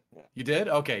hear what you said. You did?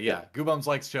 Okay, yeah. Guubums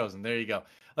likes Chosen. There you go.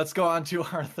 Let's go on to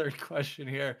our third question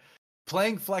here.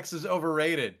 Playing flex is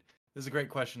overrated. This is a great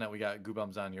question that we got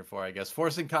Guubums on here for, I guess.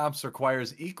 Forcing comps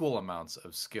requires equal amounts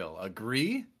of skill.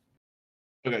 Agree?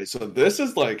 Okay, so this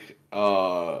is like,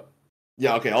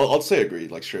 yeah, okay, I'll say agree,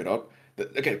 like straight up.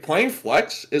 Okay, playing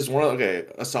flex is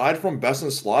aside from best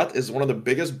in slot, is one of the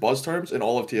biggest buzz terms in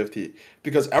all of TFT.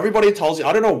 Because everybody tells you,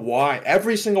 I don't know why,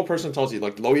 every single person tells you,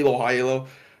 like low elo, high elo.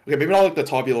 Okay, maybe not like the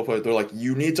top elo players, they're like,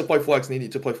 you need to play flex, you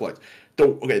need to play flex.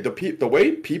 The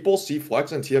way people see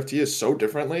flex in TFT is so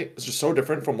differently, it's just so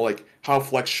different from like how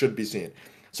flex should be seen.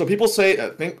 So people say, I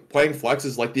think playing flex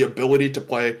is like the ability to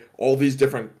play all these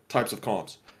different types of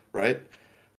comps, right?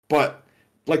 But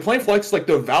like playing flex, like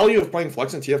the value of playing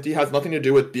flex in TFT has nothing to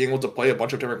do with being able to play a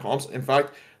bunch of different comps. In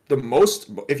fact,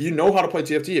 if you know how to play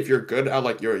TFT, if you're good at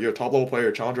like you're a top level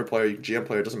player, challenger player, GM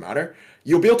player, it doesn't matter.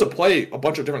 You'll be able to play a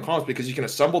bunch of different comps because you can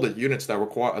assemble the units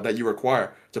that you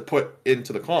require to put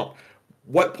into the comp.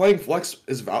 Where playing flex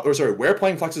is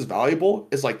valuable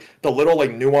is like the little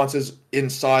like nuances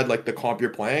inside like the comp you're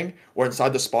playing or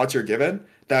inside the spots you're given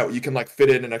that you can like fit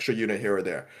in an extra unit here or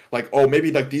there. Like, oh,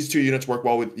 maybe like these two units work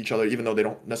well with each other even though they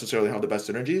don't necessarily have the best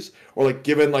synergies. Or like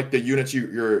given like the units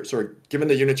given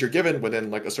the units you're given within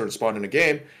like a certain spot in a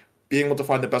game, being able to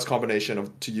find the best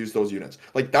combination to use those units.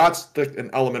 Like that's an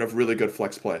element of really good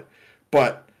flex play.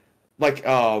 But like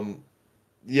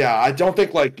yeah, I don't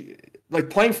think like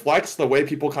playing flex the way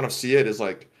people kind of see it is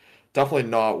like definitely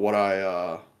not what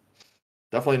I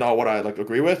like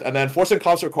agree with. And then forcing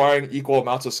comps requiring equal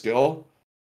amounts of skill,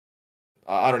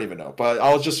 I don't even know. But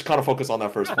I was just kind of focused on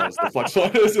that first one. The flex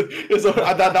one is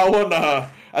that one.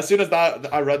 As soon as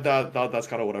that I read that's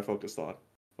kind of what I focused on.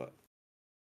 But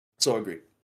so I agree.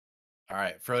 All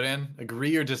right, Frodan,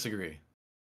 agree or disagree?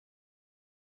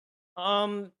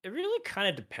 It really kind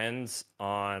of depends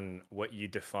on what you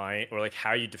define or like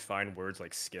how you define words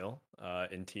like skill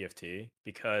in TFT,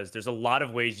 because there's a lot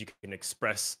of ways you can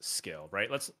express skill, right?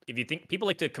 If you think people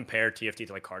like to compare TFT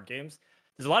to like card games,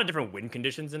 there's a lot of different win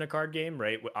conditions in a card game,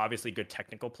 right? Obviously good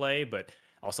technical play, but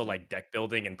also like deck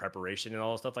building and preparation and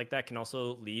all stuff like that can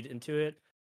also lead into it.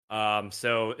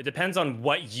 So it depends on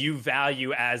what you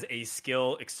value as a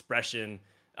skill expression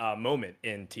moment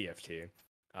in TFT.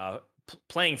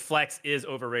 Playing flex is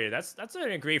overrated. That's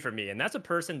an agree for me, and that's a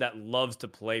person that loves to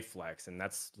play flex, and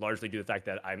that's largely due to the fact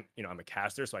that I'm a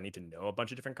caster, so I need to know a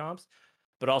bunch of different comps,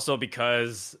 but also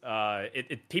because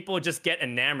people just get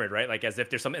enamored, right? Like as if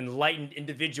there's some enlightened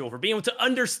individual for being able to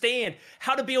understand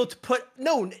how to be able to put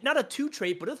not a 2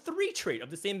 trait, but a 3 trait of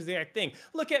the same exact thing.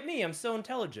 Look at me, I'm so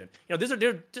intelligent. There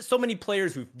are just so many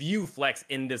players who view flex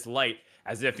in this light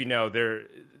as if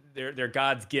they're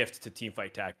God's gift to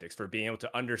teamfight tactics for being able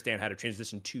to understand how to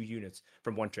transition 2 units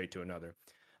from one trait to another.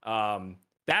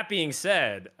 That being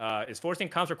said, is forcing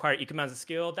comps require equal amounts of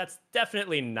skill? That's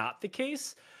definitely not the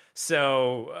case.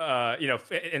 So,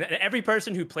 and every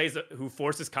person who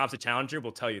forces comps to challenger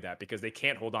will tell you that, because they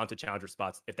can't hold on to challenger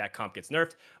spots if that comp gets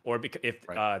nerfed or if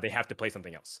they have to play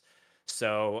something else.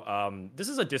 So this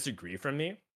is a disagree from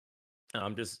me.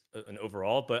 Just an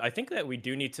overall, but I think that we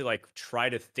do need to like try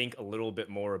to think a little bit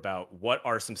more about what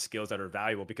are some skills that are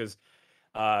valuable, because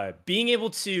being able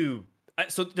to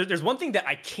so there's one thing that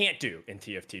I can't do in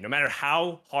TFT no matter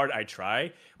how hard I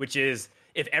try, which is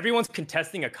if everyone's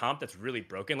contesting a comp that's really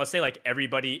broken. Let's say like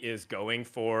everybody is going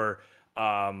for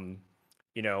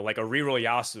like a reroll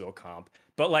Yasuo comp,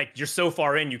 but like you're so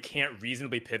far in you can't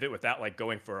reasonably pivot without like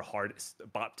going for a hard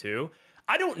bot 2.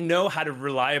 I don't know how to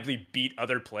reliably beat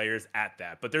other players at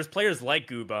that, but there's players like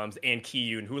Guubums and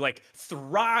Kiyun who like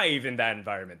thrive in that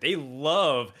environment. They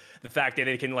love the fact that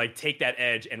they can like take that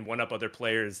edge and one up other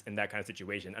players in that kind of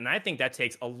situation. And I think that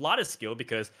takes a lot of skill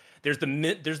because there's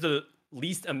the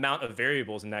least amount of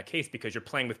variables in that case because you're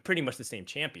playing with pretty much the same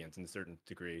champions in a certain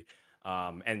degree,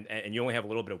 and you only have a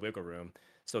little bit of wiggle room.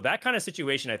 So that kind of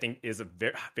situation, I think, is a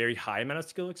very, very high amount of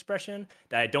skill expression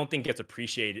that I don't think gets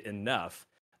appreciated enough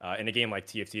in a game like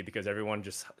TFT because everyone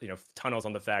just tunnels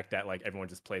on the fact that like everyone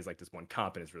just plays like this one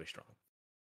comp and is really strong.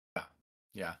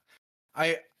 Yeah.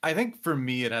 I think for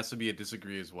me it has to be a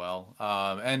disagree as well.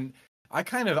 And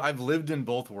I've lived in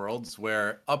both worlds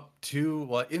where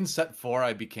in set 4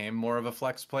 I became more of a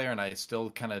flex player and I still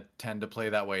kind of tend to play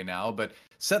that way now. But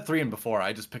set 3 and before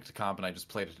I just picked a comp and I just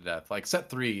played it to death. Like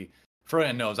set 3,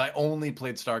 Frodan knows I only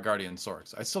played Star Guardian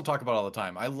Sorks. I still talk about it all the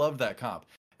time. I love that comp.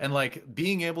 And like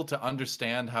being able to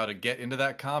understand how to get into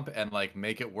that comp and like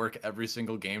make it work every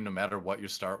single game, no matter what your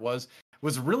start was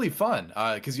really fun.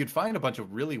 Because you'd find a bunch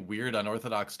of really weird,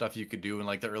 unorthodox stuff you could do in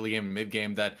like the early game and mid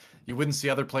game that you wouldn't see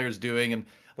other players doing. And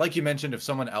like you mentioned, if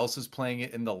someone else is playing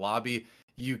it in the lobby,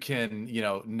 you can,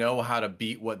 know how to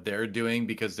beat what they're doing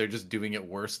because they're just doing it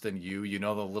worse than you. You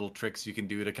know the little tricks you can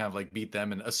do to kind of like beat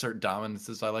them and assert dominance,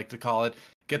 as I like to call it,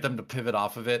 get them to pivot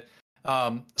off of it.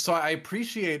 So I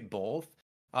appreciate both.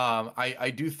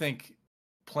 I do think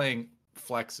playing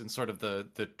flex in sort of the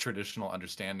traditional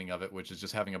understanding of it, which is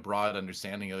just having a broad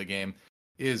understanding of the game,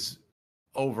 is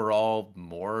overall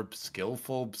more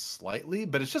skillful slightly,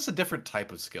 but it's just a different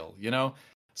type of skill,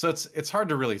 So it's hard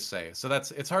to really say. So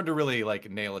it's hard to really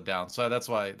like nail it down. So that's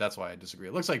why I disagree.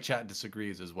 It looks like chat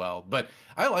disagrees as well. But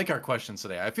I like our questions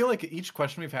today. I feel like each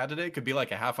question we've had today could be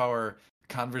like a half-hour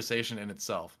conversation in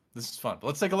itself. This is fun. But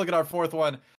let's take a look at our fourth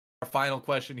one. Our final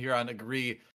question here on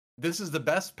Agree. This is the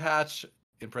best patch,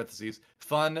 in parentheses,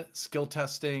 fun, skill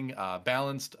testing,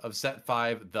 balanced of set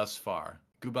 5 thus far.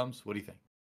 Guubums, what do you think?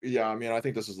 Yeah, I mean, I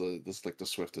think this is like the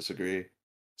swiftest agree.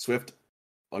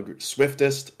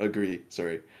 Swiftest agree.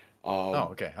 Sorry.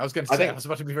 Okay. I was going to say, I was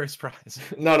about to be very surprised.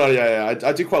 No, yeah.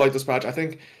 I do quite like this patch. I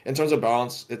think in terms of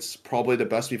balance, it's probably the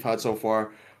best we've had so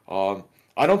far.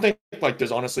 I don't think like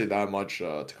there's honestly that much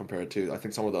to compare it to. I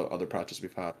think some of the other patches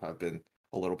we've had have been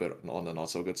a little bit on the not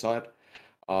so good side.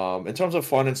 In terms of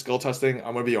fun and skill testing,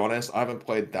 I'm gonna be honest, I haven't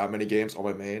played that many games on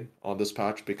my main on this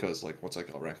patch because like once I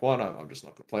got rank 1, I'm just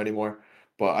not gonna play anymore.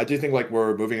 But I do think like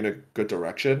we're moving in a good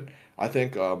direction. I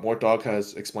think Mortdog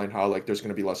has explained how like there's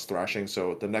gonna be less thrashing,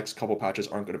 so the next couple patches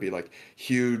aren't gonna be like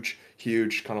huge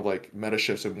kind of like meta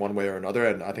shifts in one way or another,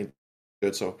 and I think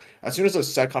good. So as soon as the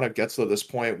set kind of gets to this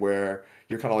point where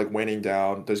you're kind of like waning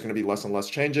down, there's gonna be less and less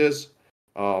changes.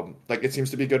 Like it seems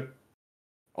to be good.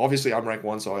 Obviously, I'm rank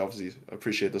 1, so I obviously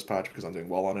appreciate this patch because I'm doing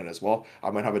well on it as well. I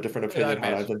might have a different opinion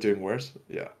had I been doing worse.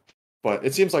 Yeah. But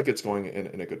it seems like it's going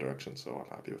in a good direction, so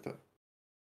I'm happy with it.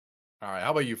 All right.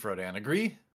 How about you, Frodan?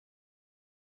 Agree?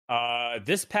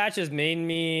 This patch has made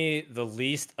me the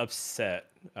least upset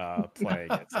playing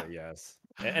it, so yes.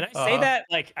 And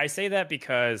I say that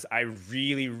because I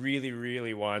really, really,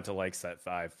 really wanted to like set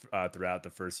 5 throughout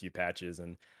the first few patches.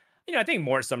 And I think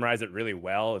Mort summarized it really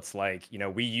well. It's like,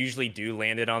 we usually do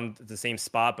land it on the same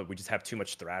spot, but we just have too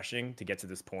much thrashing to get to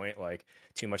this point, like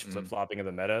too much flip-flopping of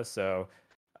the meta. So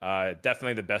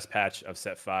definitely the best patch of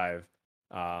set 5.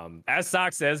 As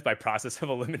Sock says, by process of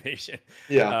elimination.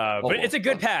 Yeah. But it's a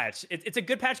good patch. It's a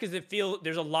good patch because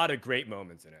there's a lot of great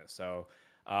moments in it. So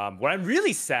what I'm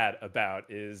really sad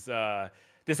about is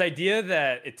this idea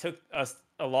that it took us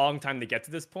a long time to get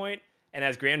to this point. And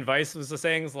as Grand Vice was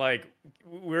saying, it's like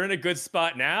we're in a good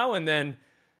spot now, and then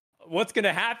what's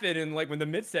gonna happen? And like when the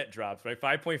mid set drops, right?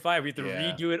 5.5, we have to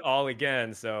redo it all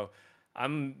again. So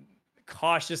I'm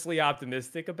cautiously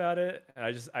optimistic about it.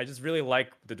 I just really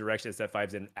like the direction set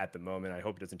 5's in at the moment. I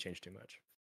hope it doesn't change too much.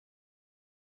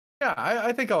 Yeah,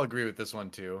 I think I'll agree with this one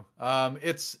too.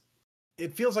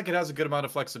 It feels like it has a good amount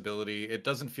of flexibility. It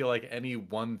doesn't feel like any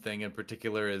one thing in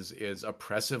particular is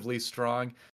oppressively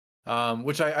strong.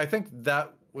 Which I think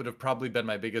that would have probably been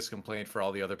my biggest complaint for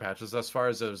all the other patches thus far,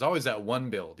 is there was always that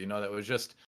one build, that was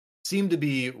just seemed to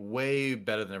be way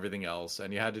better than everything else,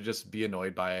 and you had to just be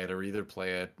annoyed by it or either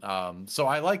play it. So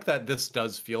I like that this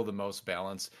does feel the most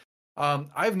balanced.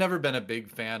 I've never been a big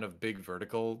fan of big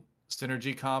vertical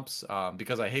synergy comps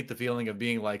because I hate the feeling of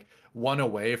being like one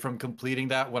away from completing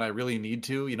that when I really need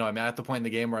to. I'm at the point in the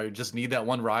game where I just need that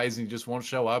one rise and you just won't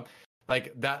show up.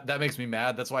 Like that makes me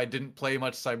mad. That's why I didn't play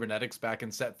much cybernetics back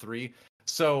in set 3.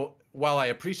 So while I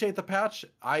appreciate the patch,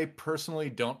 I personally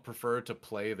don't prefer to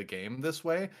play the game this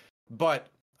way. But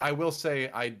I will say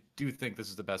I do think this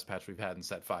is the best patch we've had in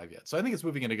set 5 yet. So I think it's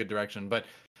moving in a good direction. But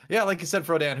yeah, like you said,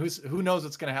 Frodan, who knows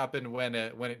what's going to happen when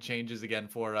it changes again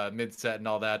for mid set and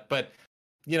all that. But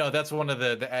that's one of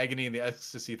the agony and the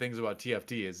ecstasy things about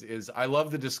TFT is I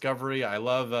love the discovery. I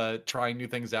love trying new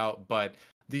things out, but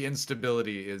the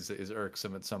instability is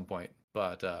irksome at some point.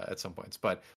 But at some points,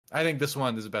 but I think this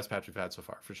one is the best patch we've had so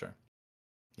far for sure.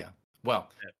 Yeah. Well,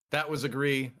 that was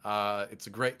Agree. It's a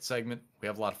great segment. We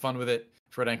have a lot of fun with it.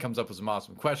 Frodan comes up with some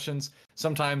awesome questions.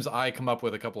 Sometimes I come up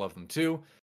with a couple of them too.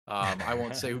 I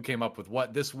won't say who came up with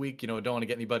what this week. Don't want to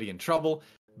get anybody in trouble.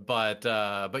 But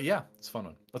yeah, it's a fun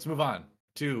one. Let's move on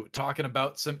to talking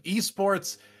about some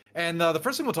esports. And the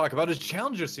first thing we'll talk about is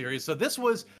Challenger Series. So this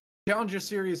was Challenger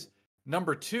Series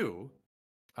number 2,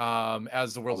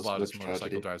 as the world's loudest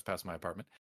motorcycle drives past my apartment.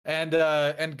 And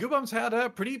Guubums had a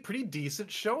pretty decent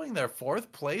showing there.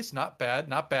 4th place, not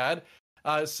bad.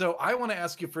 So I want to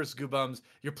ask you first, Guubums.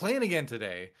 You're playing again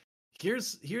today.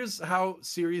 Here's how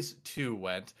Series 2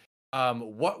 went.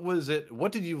 What was it?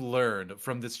 What did you learn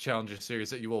from this Challenger Series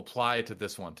that you will apply to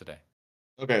this one today?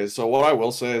 Okay, so what I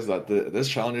will say is that this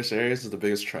Challenger Series is the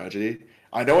biggest tragedy.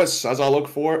 I know it says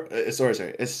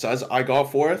it says I got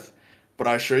 4th, but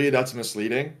I assure you that's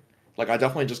misleading. Like, I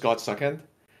definitely just got 2nd.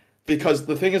 Because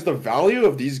the thing is, the value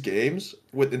of these games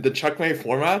within the checkmate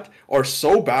format are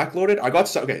so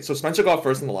backloaded. So Spencer got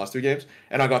 1st in the last 2 games,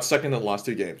 and I got 2nd in the last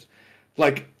 2 games.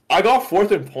 Like, I got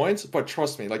 4th in points, but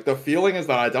trust me, like, the feeling is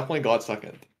that I definitely got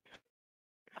 2nd.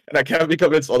 And I can't be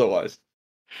convinced otherwise.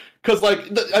 Because,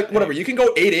 whatever, you can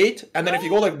go 8-8, and then if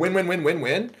you go, win,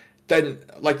 then,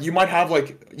 you might have,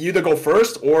 you either go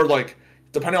 1st, or,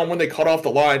 depending on when they cut off the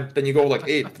line, then you go,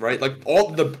 8th, right? All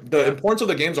the importance of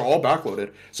the games are all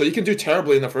backloaded. So you can do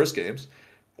terribly in the first games,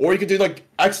 or you can do,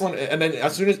 excellent, and then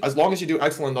as long as you do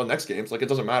excellent on next games, it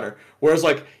doesn't matter. Whereas,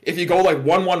 if you go,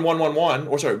 1-1-1-1-1,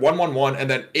 or sorry, 1-1-1, and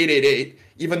then 8-8-8,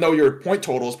 even though your point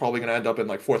total is probably going to end up in,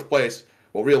 4th place,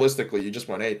 well, realistically, you just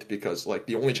went 8th because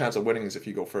the only chance of winning is if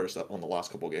you go 1st on the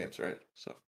last couple games, right?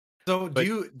 So do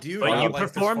you? But you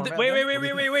performed.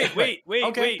 Wait.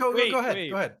 Okay, go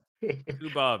ahead.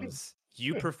 Guubums,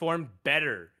 you performed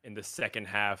better in the second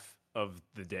half of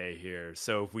the day here.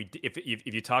 So if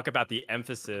you talk about the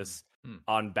emphasis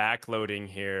on backloading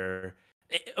here,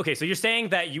 okay. So you're saying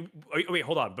that wait,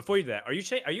 hold on. Before you do that, are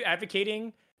you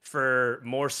advocating for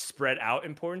more spread out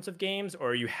importance of games,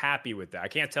 or are you happy with that? I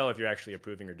can't tell if you're actually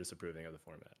approving or disapproving of the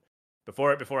format.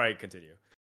 Before I continue.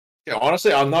 Yeah,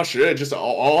 honestly, I'm not sure. Just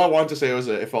all I wanted to say was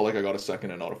that it felt like I got a 2nd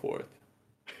and not a 4th.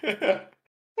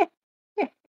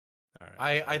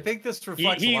 I think this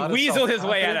reflects he a lot weaseled of his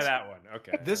way out of that one.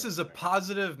 Okay. This is a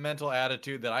positive mental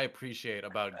attitude that I appreciate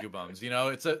about Guubums.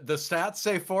 It's the stats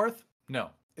say 4th.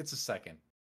 No, it's a 2nd.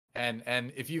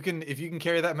 And if you can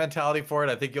carry that mentality forward,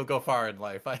 I think you'll go far in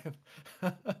life. I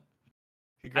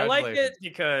like it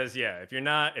because if you're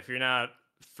not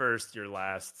 1st, you're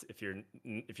last. If you're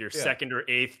 2nd or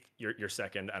 8th, you're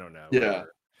 2nd. I don't know. Yeah.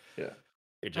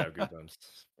 Good job, Guubums.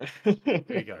 There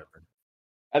you go.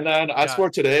 And then as for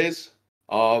today's,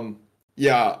 I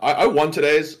won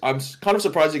today's. I'm kind of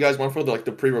surprised you guys went for the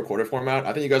pre-recorded format.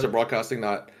 I think you guys are broadcasting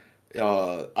that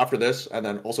after this and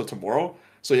then also tomorrow.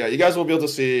 So yeah, you guys will be able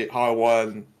to see how I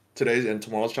won today's and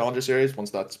tomorrow's Challenger Series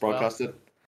once that's broadcasted.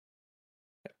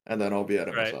 And then I'll be at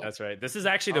it myself. That's right. This is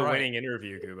actually the winning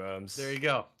interview, Guubums. There you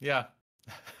go. Yeah.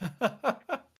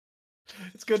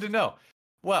 It's good to know.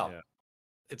 Well,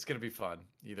 it's going to be fun.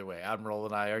 Either way, Admiral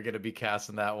and I are going to be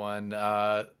casting that one.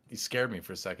 You scared me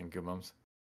for a second, Guubums.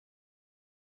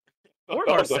 Or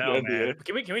Marcel, man.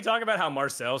 Can we talk about how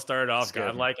Marcel started off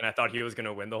godlike and I thought he was going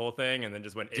to win the whole thing and then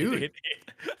just went 8-8?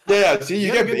 Yeah, see,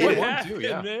 you get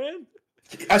baited. Man.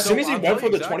 As soon as he went for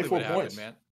the 24 points.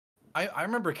 Man. I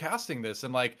remember casting this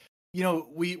and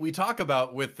we talk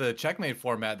about with the checkmate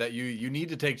format that you need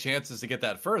to take chances to get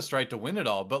that 1st, right, to win it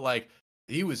all. But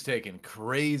he was taking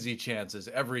crazy chances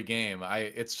every game.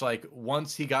 It's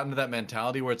once he got into that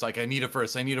mentality where it's I need a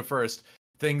 1st,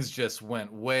 things just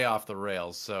went way off the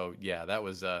rails. So yeah,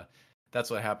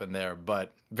 that's what happened there.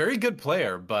 But very good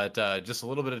player, but just a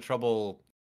little bit of trouble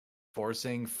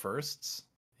forcing 1sts,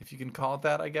 if you can call it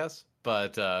that, I guess.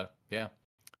 But yeah,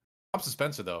 props to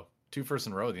Spencer though. 2 firsts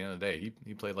in a row at the end of the day.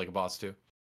 He played like a boss too.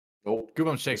 Nope.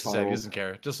 Goobums shakes his head. He doesn't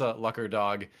care. Just a lucker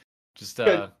dog. Just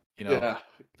high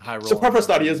roll. So preface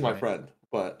that he is my friend,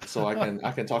 but so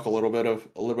I can talk a little bit of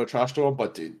trash to him.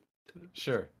 But dude,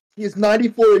 sure. He has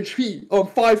 94 HP on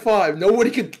 5-5. Nobody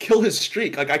can kill his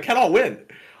streak. I cannot win.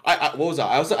 What was that?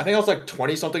 I think I was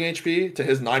 20 something HP to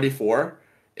his 94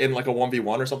 in a 1v1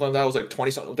 or something like that. It was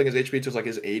 20 something his HP to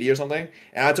his 80 or something.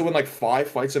 And I had to win 5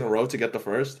 fights in a row to get the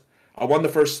 1st. I won the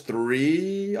first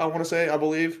 3, I want to say, I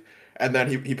believe. And then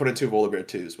he put in 2 Volibear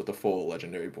 2s with the full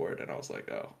legendary board, and I was like,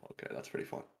 oh, okay, that's pretty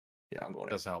fun. Yeah, I'm going.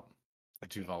 Does help. The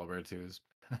 2 Volibear 2s.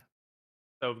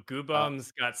 So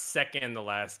Guubums got second the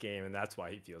last game, and that's why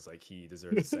he feels like he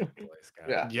deserves a second place. Guy.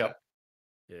 Yeah. Yep.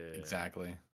 Yeah.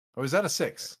 Exactly. Or was that a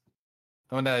 6?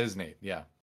 Oh, that is Nate. Yeah.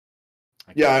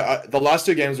 Yeah, the last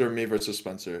 2 games were me versus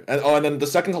Spencer, and then the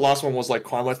second to last one was like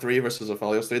Karma 3 versus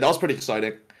Aphelios 3. That was pretty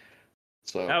exciting.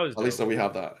 So That was at least that we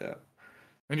have that. Yeah.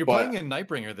 And you're playing in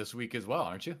Nightbringer this week as well,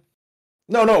 aren't you?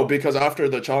 No, because after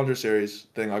the Challenger Series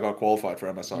thing, I got qualified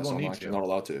for MSI, so I'm actually not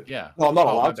allowed to. Yeah. No, I'm not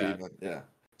allowed to even. Yeah.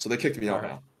 So they kicked me out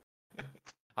now.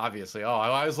 Obviously. Oh,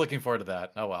 I was looking forward to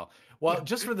that. Oh, well. Well,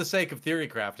 just for the sake of theory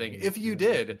crafting, if you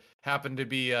did happen to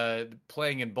be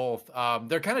playing in both,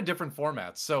 they're kind of different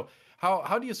formats. So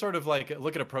how do you sort of like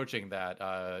look at approaching that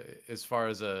as far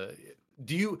as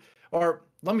do you, or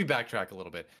let me backtrack a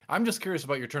little bit. I'm just curious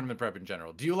about your tournament prep in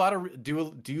general. Do you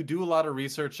do a lot of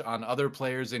research on other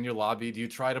players in your lobby? Do you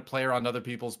try to play around other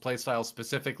people's playstyles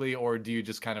specifically, or do you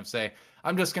just kind of say,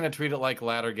 I'm just going to treat it like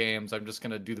ladder games. I'm just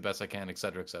going to do the best I can, et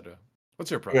cetera, et cetera. What's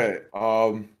your approach?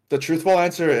 Okay. The truthful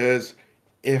answer is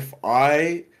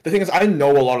the thing is I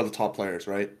know a lot of the top players,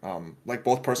 right? Like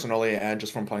both personally and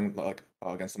just from playing like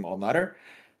against them on ladder.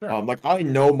 Sure. Like I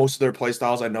know most of their play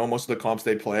styles, I know most of the comps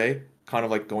they play, kind of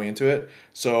like going into it.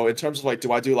 So in terms of like,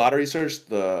 do I do ladder research?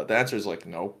 The answer is like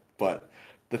no. But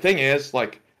the thing is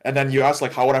like, and then you ask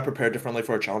like, how would I prepare differently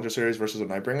for a Challenger Series versus a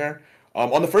Nightbringer?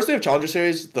 On the first day of Challenger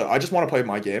Series, I just want to play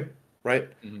my game, right?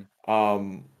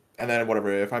 Mm-hmm. And then whatever,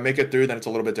 if I make it through, then it's a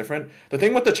little bit different. The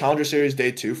thing with the Challenger Series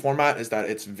Day 2 format is that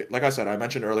it's, like I said, I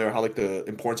mentioned earlier how like the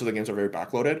importance of the games are very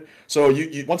backloaded. So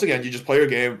you once again, you just play your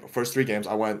game. First 3 games,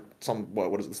 I went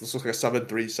what is this? This looks like a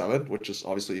 7-3-7, which is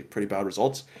obviously pretty bad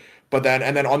results. But then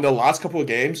on the last couple of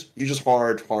games, you just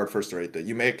hard first rate that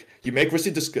you make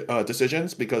risky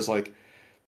decisions because like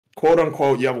quote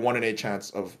unquote you have a 1 in 8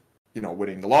 chance of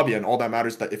winning the lobby, and all that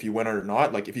matters that if you win or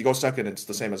not. Like if you go second, it's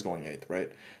the same as going 8th,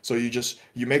 right? So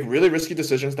you make really risky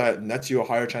decisions that nets you a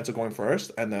higher chance of going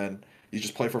first, and then you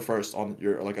just play for first on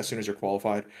your like as soon as you're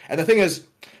qualified. And the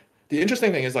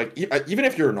interesting thing is like even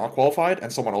if you're not qualified and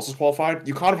someone else is qualified,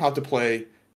 you kind of have to play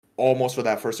almost for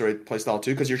that first rate play style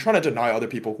too, because you're trying to deny other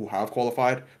people who have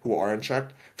qualified, who are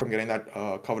unchecked, from getting that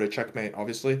coveted checkmate,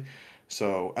 obviously.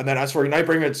 So, and then as for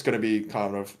Nightbringer, it's going to be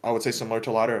kind of, I would say, similar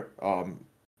to ladder.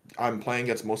 I'm playing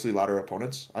against mostly ladder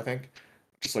opponents, I think.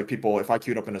 Just like people, if I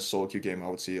queued up in a solo queue game, I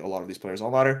would see a lot of these players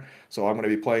on ladder. So I'm going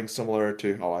to be playing similar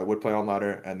to how I would play on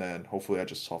ladder, and then hopefully I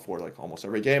just top 4 like almost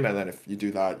every game. And then if you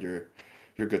do that, you're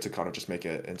good to kind of just make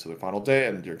it into the final day,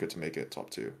 and you're good to make it top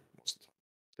 2 most of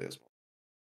the day as well.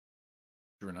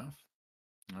 True enough.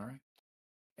 All right.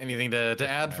 Anything to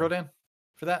add, Frodan,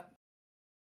 for that?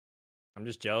 I'm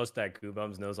just jealous that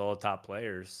Guubums knows all the top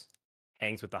players.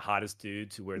 Hangs with the hottest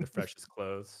dudes who wear the freshest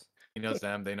clothes. He knows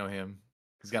them. They know him.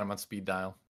 He's got him on speed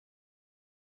dial.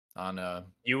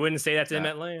 You wouldn't say that to him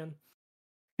at LAN.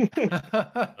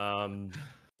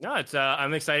 No, it's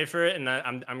I'm excited for it, and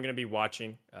I'm gonna be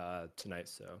watching tonight.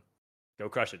 So go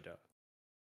crush it, DoA.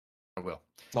 I will.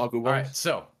 All right.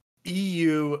 So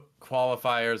EU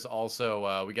qualifiers.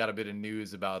 Also, we got a bit of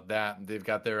news about that. They've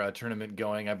got their tournament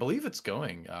going. I believe it's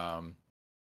going.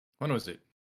 When was it?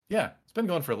 Yeah, it's been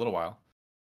going for a little while.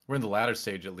 We're in the latter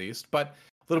stage at least, but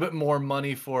a little bit more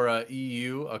money for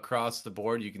EU across the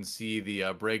board. You can see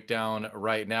the breakdown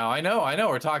right now. I know.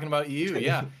 We're talking about EU,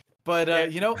 yeah,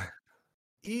 but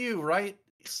EU, right?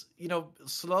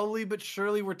 Slowly but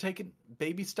surely, we're taking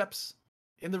baby steps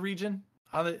in the region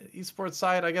on the esports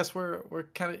side. I guess we're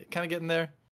kind of getting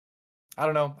there. I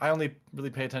don't know. I only really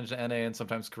pay attention to NA and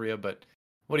sometimes Korea, but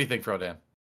what do you think, Frodan?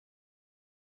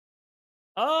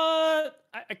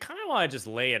 I kind of want to just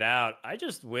lay it out. I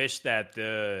just wish that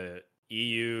the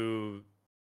EU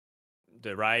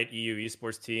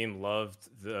esports team loved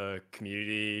the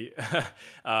community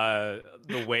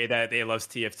the way that they loves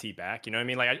TFT back. You know what I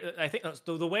mean? Like I think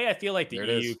the way I feel like the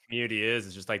EU community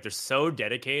is just like they're so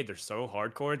dedicated, they're so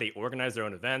hardcore. They organize their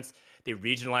own events, they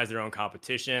regionalize their own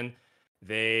competition.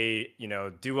 They,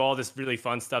 do all this really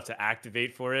fun stuff to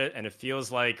activate for it. And it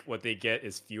feels like what they get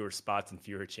is fewer spots and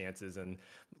fewer chances and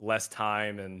less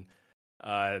time and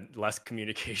less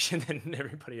communication than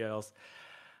everybody else.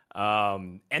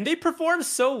 And they perform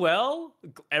so well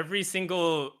every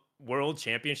single world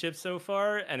championship so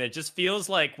far. And it just feels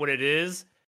like what it is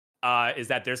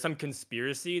that there's some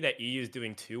conspiracy that EU is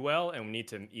doing too well and we need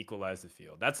to equalize the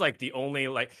field. That's like the only,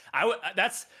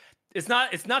 it's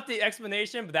not the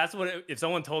explanation, but that's what if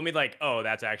someone told me like, oh,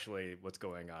 that's actually what's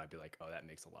going on, I'd be like, oh, that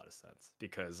makes a lot of sense,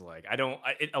 because like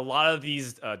a lot of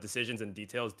these decisions and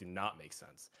details do not make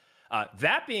sense.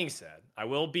 That being said, I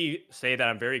will say that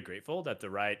I'm very grateful that the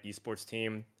Riot esports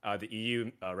team, the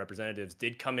EU representatives,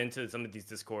 did come into some of these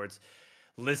discords,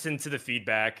 listen to the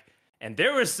feedback, and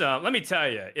there was some. Let me tell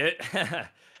you,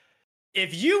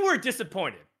 if you were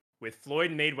disappointed with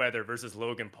Floyd Mayweather versus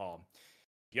Logan Paul,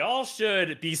 y'all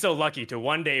should be so lucky to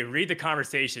one day read the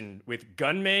conversation with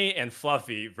Gunmay and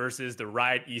Fluffy versus the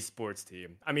Riot esports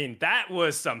team. I mean, that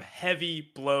was some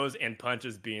heavy blows and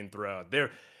punches being thrown.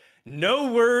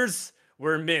 No words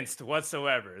were minced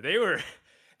whatsoever. They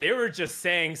were just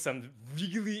saying some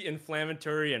really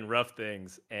inflammatory and rough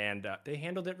things, and they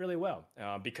handled it really well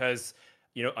because,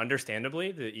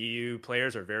 understandably, the EU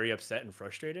players are very upset and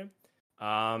frustrated.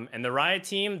 And the Riot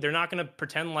team, they're not going to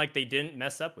pretend like they didn't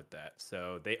mess up with that.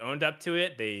 So they owned up to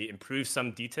it. They improved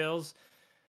some details.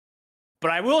 But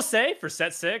I will say for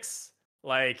set 6,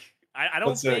 like, I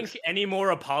don't think any more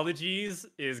apologies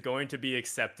is going to be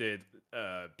accepted,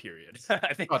 period.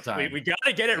 I think we got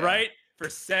to get it right for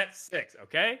set 6,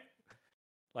 okay?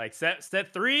 Like,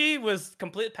 set 3 was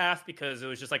complete pass because it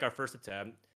was just like our first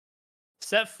attempt.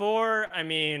 Set 4, I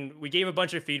mean, we gave a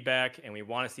bunch of feedback and we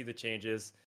want to see the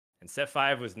changes. And set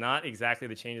 5 was not exactly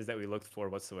the changes that we looked for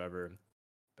whatsoever.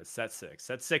 But set 6,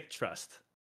 trust.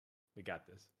 We got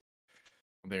this.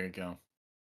 There you go.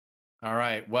 All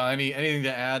right. Well, anything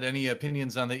to add? Any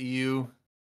opinions on the EU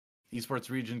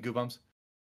esports region, Guubums?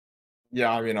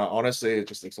 Yeah, I mean, honestly, it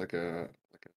just looks like a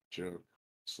joke.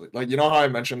 Like, you know how I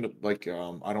mentioned, like,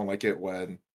 I don't like it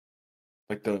when,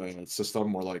 like, the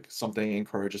system or like something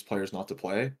encourages players not to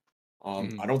play.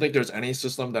 I don't think there's any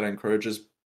system that encourages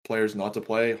players not to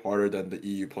play harder than the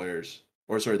EU players,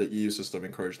 or sorry, the EU system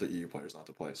encouraged the EU players not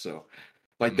to play. So,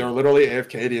 like, they're literally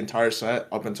AFK the entire set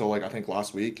up until, like, I think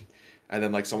last week. And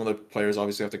then, like, some of the players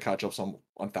obviously have to catch up some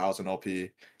 1000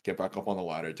 LP, get back up on the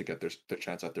ladder to get their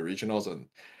chance at the regionals. And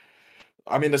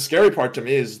I mean, the scary part to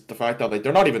me is the fact that, like,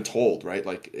 they're not even told, right?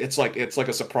 Like it's like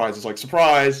a surprise. It's like,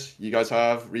 surprise, you guys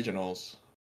have regionals,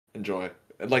 enjoy.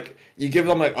 And, like, you give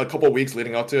them like a couple weeks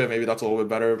leading up to it, maybe that's a little bit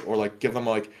better. Or like give them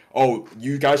like, oh,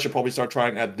 you guys should probably start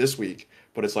trying at this week.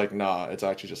 But it's like, nah, it's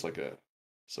actually just like a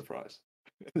surprise.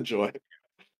 Enjoy.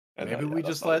 And maybe we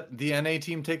just let the NA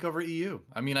team take over EU.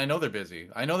 I mean, I know they're busy.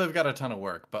 I know they've got a ton of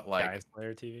work, but like Giant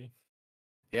Slayer TV.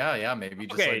 Yeah, maybe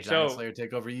just let Giant Slayer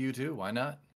take over EU too. Why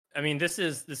not? I mean,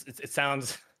 it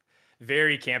sounds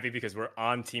very campy because we're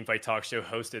on Teamfight Talkshow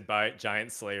hosted by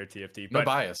Giant Slayer TFT. But, no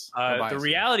bias. The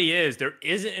reality is there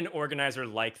isn't an organizer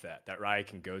like that Riot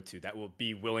can go to that will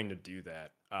be willing to do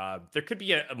that. There could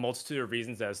be a multitude of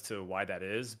reasons as to why that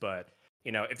is, but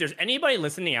if there's anybody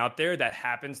listening out there that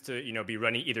happens to, be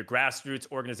running either grassroots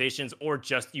organizations or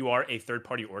just you are a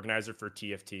third-party organizer for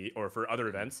TFT or for other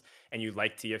events and you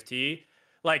like TFT,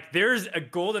 like, there's a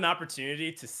golden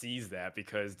opportunity to seize that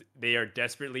because they are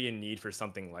desperately in need for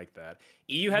something like that.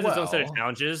 EU has its own set of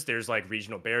challenges. There's like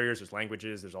regional barriers, there's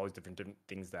languages, there's all these different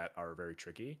things that are very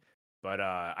tricky. But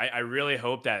I really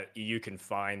hope that EU can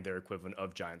find their equivalent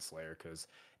of Giant Slayer because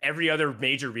every other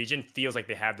major region feels like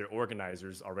they have their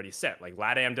organizers already set. Like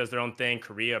LATAM does their own thing.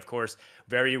 Korea, of course,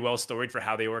 very well storied for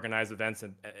how they organize events,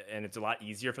 and it's a lot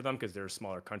easier for them because they're a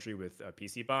smaller country with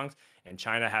PC bongs. And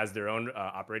China has their own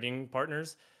operating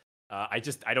partners. I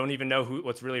don't even know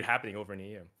what's really happening over in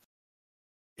EU.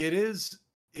 It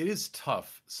is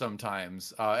tough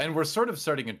sometimes, and we're sort of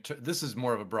starting. This is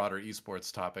more of a broader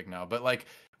esports topic now, but like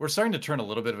we're starting to turn a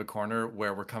little bit of a corner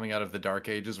where we're coming out of the dark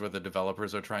ages, where the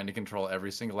developers are trying to control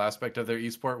every single aspect of their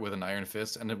esport with an iron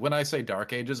fist. And when I say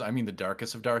dark ages, I mean the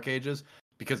darkest of dark ages,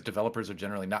 because developers are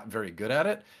generally not very good at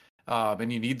it,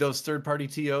 and you need those third-party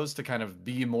TOs to kind of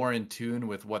be more in tune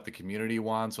with what the community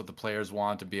wants, what the players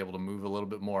want, to be able to move a little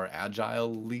bit more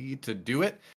agilely to do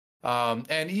it.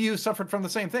 And EU suffered from the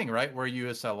same thing, right? Where you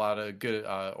had a lot of good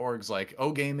orgs like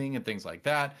O Gaming and things like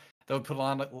that would put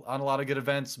on a lot of good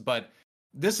events. But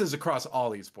this is across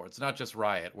all esports, not just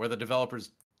Riot, where the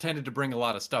developers tended to bring a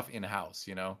lot of stuff in-house,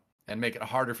 and make it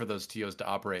harder for those TOs to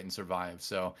operate and survive.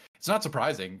 So it's not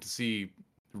surprising to see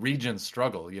regions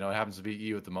struggle. It happens to be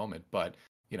EU at the moment, but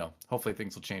hopefully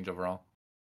things will change overall.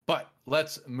 But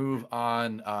let's move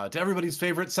on to everybody's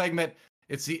favorite segment.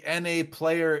 It's the NA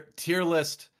player tier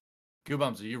list.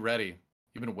 Guubums, are you ready?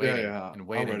 You've been waiting and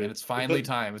waiting, and it's finally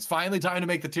time. It's finally time to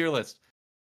make the tier list.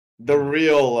 The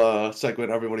real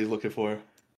segment everybody's looking for.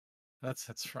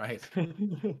 That's right.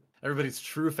 Everybody's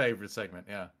true favorite segment,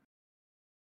 yeah.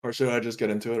 Or should I just get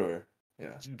into it, or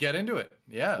get into it?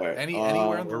 Yeah. Right.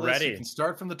 Anywhere on the list. Ready. You can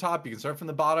start from the top. You can start from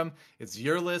the bottom. It's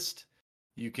your list.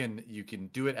 You can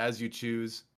do it as you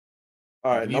choose.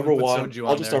 All You right, can number even put one. soju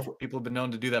I'll on just there. start. People have been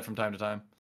known to do that from time to time.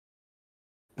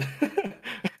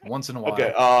 Once in a while.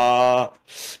 Okay.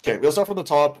 Okay. We'll start from the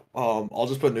top. I'll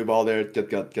just put Nubal there. Get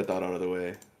that out of the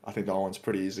way. I think that one's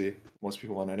pretty easy. Most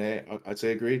people on NA, I'd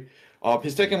say agree.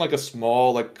 He's taking like a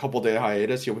small, like couple day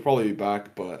hiatus. He'll probably be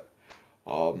back, but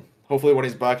hopefully when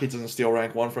he's back, he doesn't steal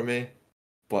rank one from me.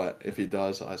 But if he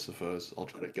does, I suppose I'll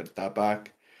try to get that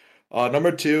back.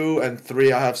 Number 2 and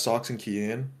 3, I have Sox and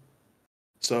Kian.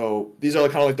 So these are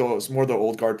kind of like those more the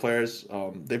old guard players.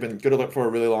 They've been good at it for a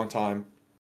really long time.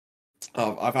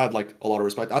 I've had like a lot of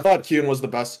respect. I thought Kyun was the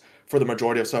best for the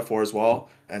majority of set 4 as well,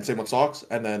 and same with Sox.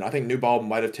 And then I think Nubal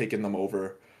might have taken them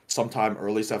over sometime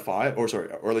early set 5, or sorry,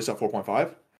 early set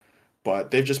 4.5.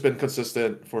 But they've just been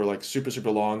consistent for like super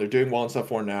long. They're doing well in set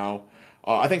 4 now.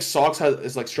 I think Sox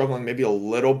is like struggling maybe a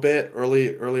little bit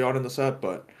early on in the set,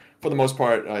 but for the most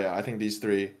part, yeah, I think these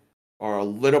three are a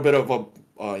little bit of a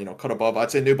cut above.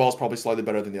 I'd say Nubal is probably slightly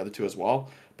better than the other two as well.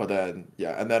 But then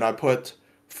yeah, and then I put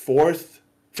fourth,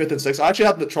 fifth, and sixth. I actually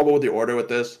had the trouble with the order with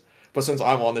this, but since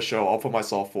I'm on the show, I'll put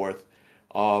myself fourth.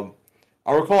 Um,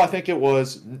 I recall I think it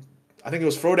was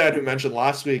Frodan who mentioned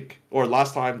last week or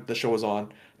last time the show was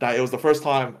on that it was the first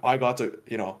time I got to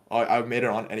I made it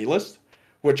on any list,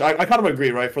 which I kind of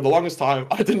agree, right? For the longest time,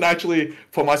 I didn't actually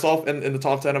put myself in the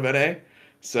top 10 of NA,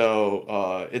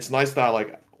 so it's nice that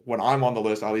like when I'm on the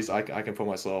list, at least I can put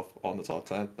myself on the top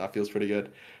 10. That feels pretty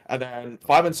good. And then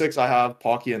 5 and 6, I have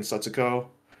Pocky and Setsuko.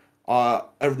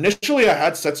 Initially I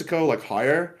had Setsuko like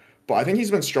higher, but I think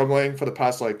he's been struggling for the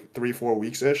past like 3-4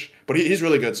 weeks ish. But he's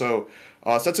really good. So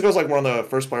Setsuko's like one of the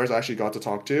first players I actually got to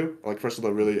talk to, like first of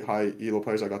the really high elo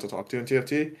players I got to talk to in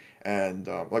TFT. And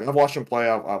like I've watched him play,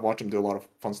 I've watched him do a lot of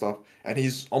fun stuff, and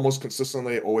he's almost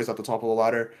consistently always at the top of the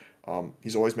ladder.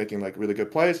 He's always making like really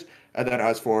good plays. And then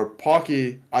as for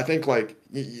Pocky, I think like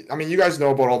I mean you guys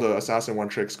know about all the assassin one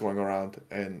tricks going around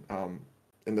and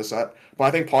in the set. But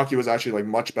I think Pocky was actually like a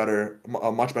much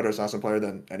better assassin player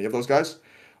than any of those guys.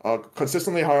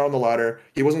 Consistently higher on the ladder.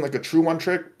 He wasn't like a true one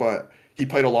trick, but he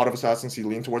played a lot of assassins. He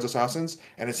leaned towards assassins,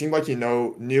 and it seemed like he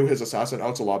knew his assassin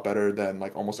outs a lot better than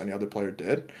like almost any other player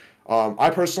did. I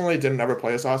personally didn't ever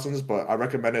play assassins, but I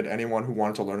recommended anyone who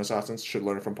wanted to learn assassins should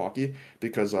learn it from Pocky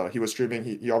because he was streaming.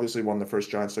 He obviously won the first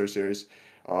Giant Slayer series.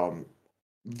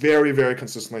 Very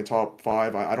consistently top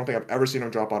 5. I don't think I've ever seen him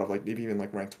drop out of like maybe even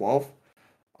like rank 12.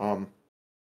 Um,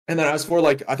 and then as for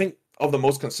like, I think of the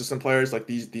most consistent players, like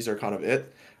these are kind of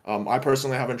it. I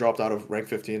personally haven't dropped out of rank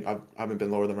 15. I haven't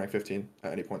been lower than rank 15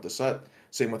 at any point this set.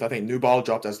 Same with I think Nubal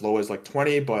dropped as low as like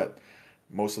 20, but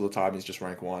most of the time he's just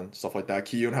rank 1, stuff like that.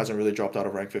 Kiyun hasn't really dropped out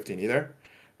of rank 15 either.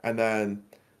 And then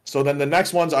the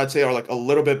next ones I'd say are like a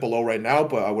little bit below right now,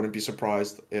 but I wouldn't be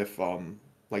surprised if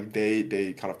like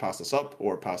they kind of pass us up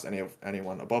or pass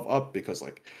anyone above up because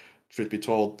like truth be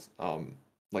told,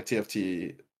 like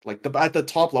TFT like at the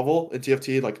top level in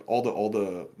TFT, like all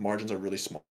the margins are really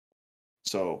small.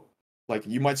 So like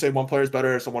you might say one player is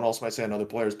better, someone else might say another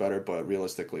player is better, but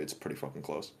realistically, it's pretty fucking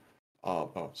close.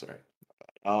 Oh, sorry.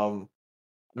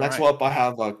 Next right. up, I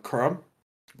have Kurum.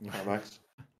 Max.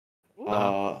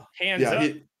 Hands Yeah,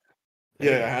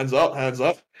 up. hands up, hands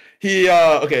up. He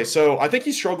okay, so I think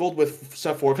he struggled with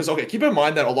set 4 because okay, keep in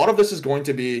mind that a lot of this is going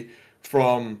to be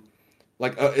from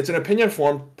like it's an opinion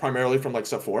formed primarily from like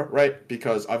set 4, right?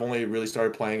 Because I've only really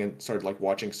started playing and started like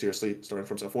watching seriously starting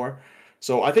from set 4.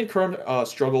 So I think Kurum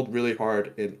struggled really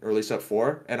hard in early set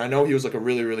 4, and I know he was like a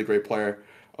really great player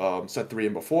set 3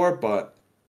 and before, but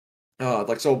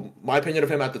like so my opinion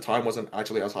of him at the time wasn't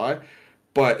actually as high.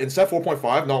 But in set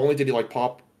 4.5, not only did he like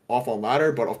pop off on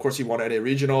ladder, but of course he won NA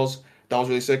regionals. That was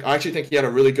really sick. I actually think he had a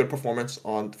really good performance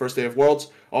on the first day of Worlds.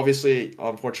 Obviously,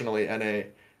 unfortunately, NA,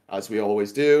 as we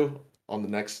always do, on the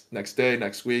next day,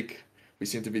 next week, we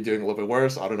seem to be doing a little bit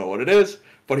worse. I don't know what it is,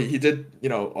 but he did,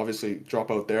 obviously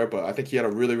drop out there. But I think he had a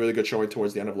really good showing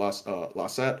towards the end of last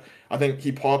set. I think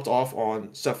he popped off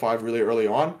on set 5 really early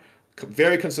on,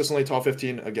 very consistently top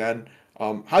 15 again.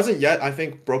 Hasn't yet, I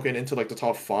think, broken into like the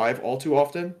top 5 all too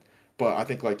often, but I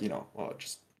think like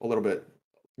just a little bit,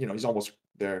 he's almost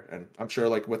there, and I'm sure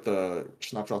like with the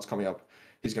snapshots coming up,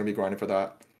 he's gonna be grinding for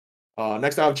that.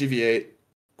 Next I have GV8,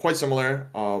 quite similar.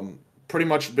 Pretty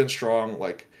much been strong.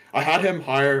 Like I had him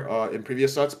higher in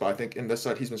previous sets, but I think in this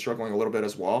set he's been struggling a little bit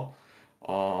as well.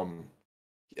 Um,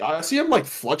 I see him like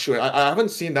fluctuate. I haven't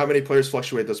seen that many players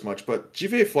fluctuate this much, but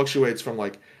GV8 fluctuates from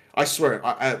like I swear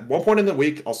at one point in the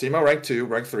week I'll see him at rank 2,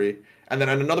 rank 3, and then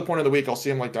at another point in the week I'll see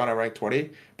him like down at rank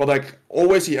 20. But like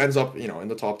always he ends up in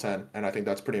the top 10, and I think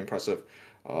that's pretty impressive.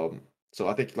 So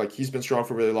I think like he's been strong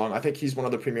for really long. I think he's one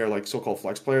of the premier like so-called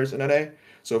flex players in NA.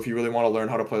 So if you really want to learn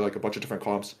how to play like a bunch of different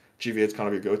comps, GV8's kind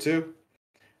of your go-to.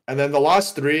 And then the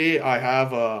last three, I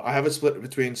have it split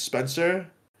between Spencer,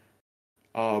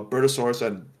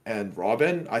 Bertosaurus, and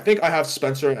Robin. I think I have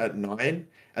Spencer at 9,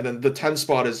 and then the 10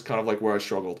 spot is kind of like where I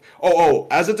struggled.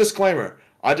 As a disclaimer,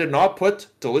 I did not put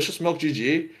Delicious Milk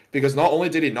GG because not only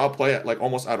did he not play it like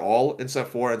almost at all in set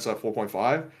 4 and set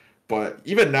 4.5, but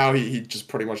even now he just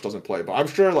pretty much doesn't play. But I'm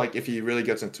sure like if he really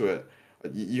gets into it,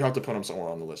 you have to put him somewhere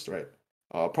on the list, right?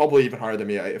 Probably even higher than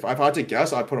me. If I had to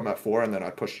guess, I'd put him at 4 and then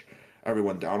I'd push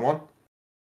everyone down one.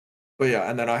 But yeah,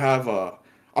 and then I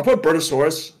put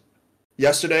Bertosaurus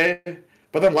yesterday,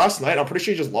 but then last night I'm pretty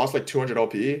sure he just lost like 200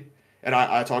 LP, and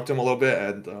I talked to him a little bit,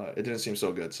 and it didn't seem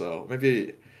so good. So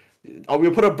maybe we'll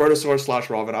put a Bertosaurus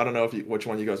 / Robin. I don't know which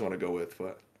one you guys want to go with,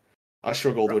 but I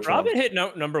struggled which Robin one. hit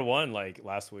number 1 like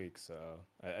last week, so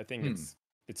I think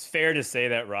it's fair to say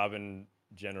that Robin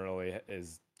generally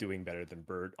is doing better than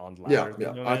Bird on the ladder.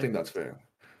 Yeah, I think that's fair.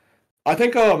 I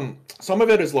think some of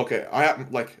it is look.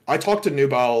 I talk to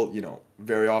Nubal,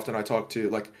 very often. I talk to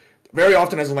like very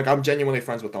often as in like I'm genuinely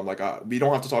friends with them. Like we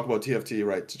don't have to talk about TFT,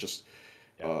 right? To just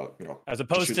as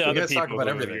opposed to other people about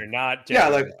everything. You're not. Yeah,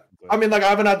 like I mean, like I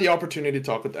haven't had the opportunity to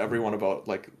talk with everyone about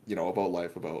like about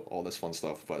life, about all this fun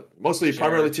stuff, but mostly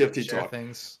primarily TFT share talk.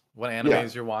 Things. What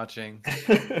animes you're watching?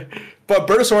 But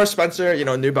Bertosaurus, Spencer,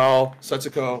 Nubal,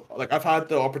 Setsuko, like I've had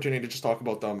the opportunity to just talk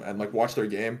about them and like watch their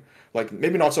game. Like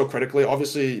maybe not so critically.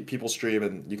 Obviously, people stream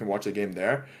and you can watch the game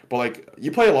there, but like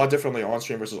you play a lot differently on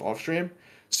stream versus off stream.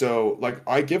 So like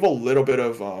I give a little bit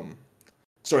of I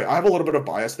have a little bit of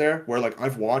bias there where like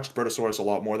I've watched Bertosaurus a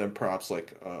lot more than perhaps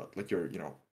like your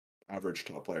average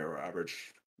top player or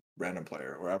average random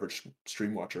player or average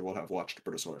stream watcher will have watched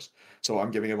Bertosaurus. So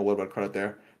I'm giving him a little bit of credit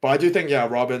there. But I do think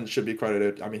Robin should be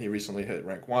credited. I mean, he recently hit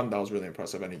rank 1. That was really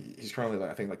impressive, and he's currently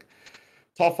like I think like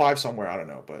top 5 somewhere. I don't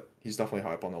know, but he's definitely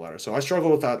high up on the ladder. So I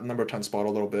struggle with that number 10 spot a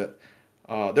little bit.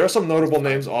 There are some notable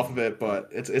names off of it, but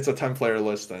it's a 10-player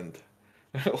list, and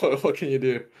what can you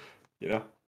do? It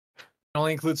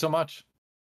only includes so much.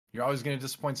 You're always going to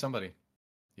disappoint somebody.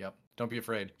 Yep. Don't be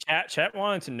afraid. Chat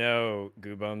wanted to know,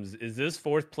 Guubums, is this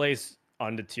 4th place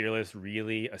on the tier list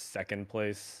really a 2nd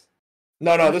place?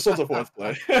 No, this one's a 4th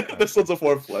place. This one's a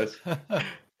 4th place.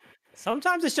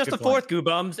 Sometimes it's just a 4th,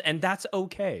 Guubums, and that's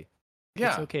okay. Yeah.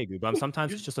 It's okay, Guubums.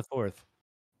 Sometimes it's just a 4th.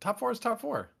 Top 4 is top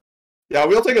 4. Yeah,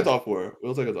 we'll take a top 4.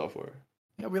 We'll take a top 4.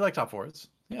 Yeah, we like top 4s.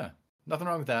 Yeah. Nothing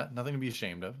wrong with that. Nothing to be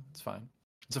ashamed of. It's fine.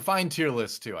 It's a fine tier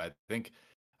list too, I think.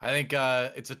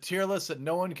 It's a tier list that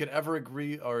no one could ever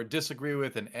agree or disagree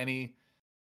with in any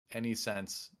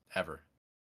sense ever.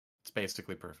 It's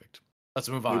basically perfect. Let's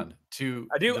move on to.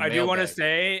 I do want to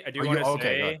say.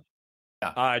 Yeah.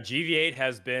 GV8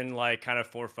 has been like kind of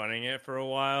for funning it for a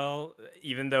while,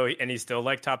 even though he's still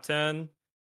like top 10,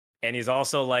 and he's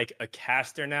also like a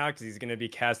caster now because he's going to be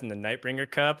casting the Nightbringer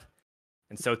Cup,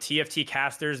 and so TFT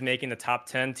casters making the top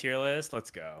 10 tier list.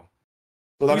 Let's go.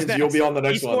 So that means you'll be on the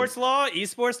next one.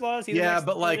 Esports laws. Yeah,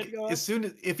 but like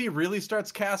if he really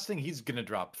starts casting, he's gonna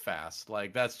drop fast.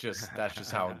 Like that's just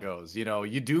how it goes.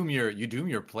 You doom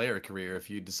your player career if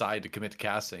you decide to commit to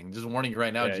casting. Just warning you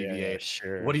right now, GVA.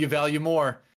 Sure. What do you value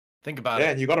more? Think about it.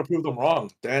 And you got to prove them wrong.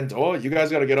 Dan, DoA, you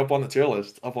guys got to get up on the tier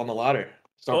list, up on the ladder.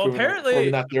 Start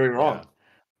proving that theory wrong. Yeah.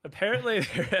 Apparently,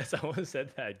 someone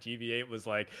said that GV8 was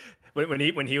like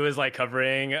when he was like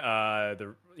covering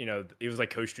he was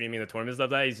like co-streaming the tournament stuff.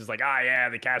 That he's just like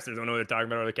the casters don't know what they're talking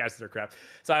about, or the casters are crap.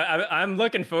 So I'm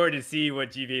looking forward to see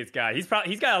what GV8's got. He's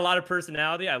got a lot of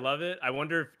personality. I love it. I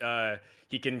wonder if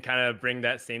he can kind of bring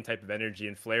that same type of energy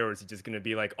and flair, or is he just going to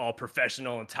be like all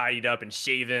professional and tidied up and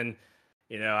shaven?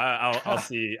 I'll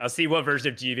see. I'll see what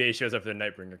version of GV8 shows up for the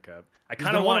Nightbringer Cup. I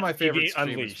kind of want one of my favorite GV8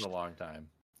 streamers unleashed for a long time.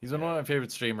 He's been one of my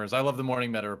favorite streamers. I love the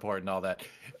morning meta report and all that.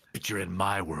 But you're in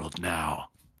my world now.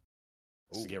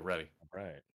 So get ready.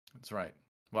 Right. That's right.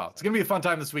 Well, it's going to be a fun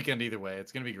time this weekend either way.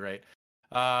 It's going to be great.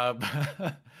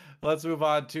 Let's move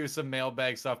on to some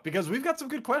mailbag stuff because we've got some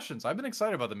good questions. I've been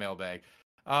excited about the mailbag.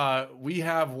 We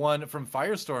have one from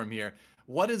Firestorm here.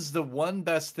 What is the one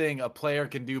best thing a player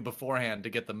can do beforehand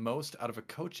to get the most out of a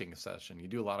coaching session? You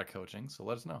do a lot of coaching, so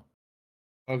let us know.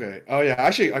 Okay. Oh yeah.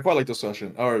 Actually, I quite like this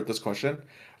question.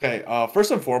 Okay.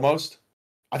 First and foremost,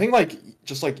 I think like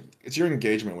just like it's your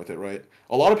engagement with it, right?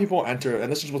 A lot of people enter,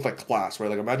 and this is with like class, right?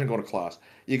 Like imagine going to class.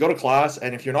 You go to class,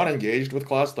 and if you're not engaged with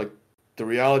class, like the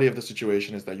reality of the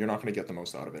situation is that you're not going to get the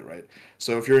most out of it, right?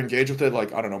 So if you're engaged with it,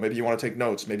 like I don't know, maybe you want to take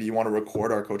notes, maybe you want to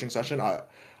record our coaching session.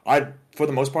 I, for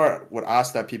the most part, would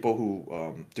ask that people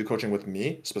who do coaching with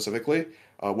me specifically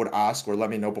would ask or let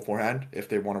me know beforehand if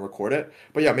they want to record it.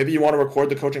 But yeah, maybe you want to record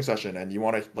the coaching session and you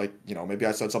want to like, maybe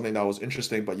I said something that was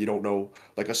interesting, but you don't know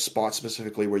like a spot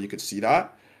specifically where you could see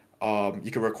that. You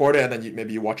can record it and then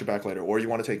maybe you watch it back later, or you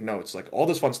want to take notes. Like all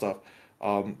this fun stuff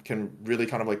can really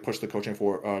kind of like push the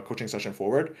coaching session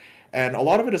forward. And a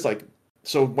lot of it is like,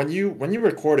 so when you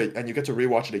record it and you get to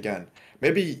rewatch it again,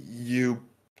 maybe you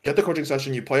get the coaching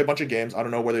session, you play a bunch of games. I don't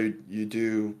know whether you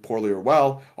do poorly or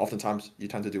well. Oftentimes you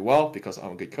tend to do well because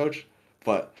I'm a good coach.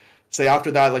 But say after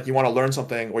that, like you want to learn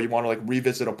something or you want to like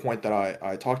revisit a point that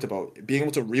I talked about, being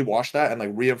able to rewatch that and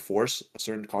like reinforce a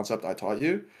certain concept I taught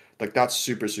you, like that's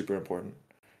super, super important.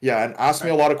 Yeah, and ask me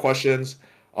a lot of questions.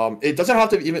 It doesn't have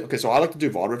to even, okay, so I like to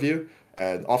do VOD review.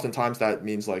 And oftentimes that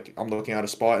means like I'm looking at a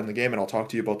spot in the game and I'll talk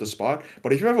to you about the spot.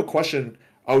 But if you have a question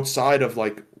outside of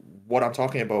like what I'm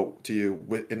talking about to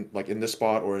you in this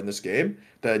spot or in this game,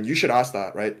 then you should ask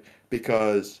that, right?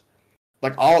 Because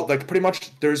like I'll like pretty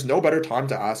much there's no better time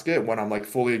to ask it when I'm like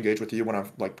fully engaged with you, when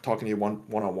I'm like talking to you one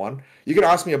on one. You can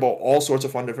ask me about all sorts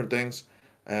of fun different things,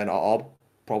 and I'll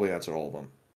probably answer all of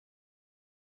them.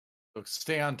 So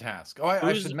stay on task. Oh,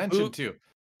 I should mention too.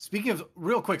 Speaking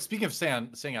of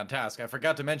staying on task, I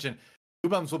forgot to mention,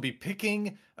 Guubums will be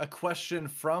picking a question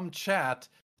from chat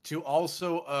to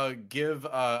also give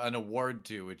an award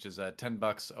to, which is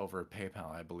 $10 over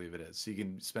PayPal, I believe it is. So you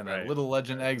can spend a little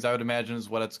legend eggs, I would imagine, is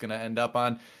what it's going to end up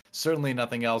on. Certainly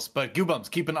nothing else. But Guubums,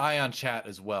 keep an eye on chat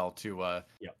as well to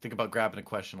think about grabbing a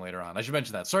question later on. I should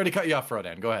mention that. Sorry to cut you off,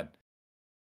 Frodan. Go ahead.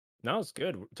 No, it's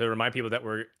good to remind people that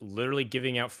we're literally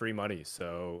giving out free money.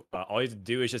 So all you have to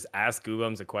do is just ask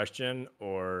Guubums a question,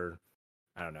 or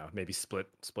I don't know, maybe split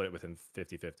it with him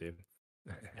 50-50.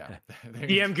 Yeah.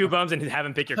 DM Guubums and have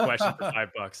him pick your question for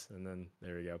 $5, and then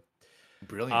there we go.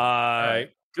 Brilliant. Right.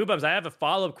 Guubums, I have a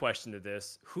follow-up question to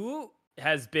this. Who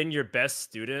has been your best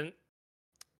student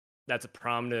that's a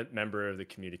prominent member of the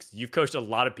community? 'Cause you've coached a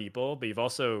lot of people, but you've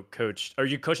also coached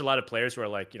a lot of players who are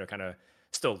like, kind of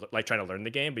still like trying to learn the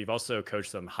game, but you've also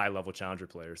coached some high-level challenger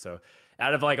players. So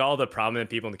out of like all the prominent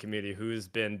people in the community, who's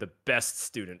been the best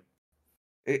student?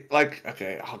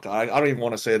 Okay, oh God, I don't even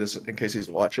want to say this in case he's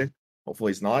watching.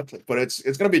 Hopefully he's not, but it's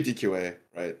gonna be DQA,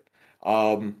 right?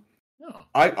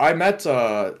 I met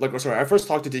I first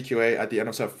talked to DQA at the end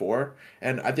of set 4,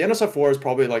 and at the end of set 4 is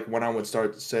probably like when I would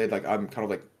start to say like I'm kind of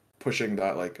like pushing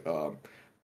that like a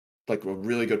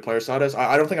really good player status.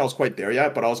 I don't think I was quite there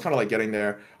yet, but I was kind of like getting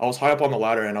there. I was high up on the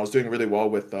ladder and I was doing really well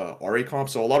with Ari comp.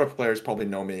 So a lot of players probably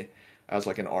know me as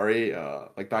like an Ari.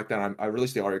 Like back then, I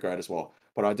released the Ari guide as well,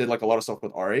 but I did like a lot of stuff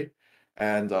with Ari.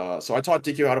 And so I taught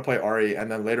DQ how to play Ari, and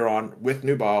then later on with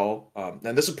Nubal,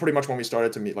 and this is pretty much when we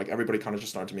started to meet. Like everybody kind of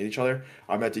just started to meet each other.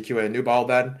 I met DQA and Nubal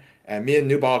then, and me and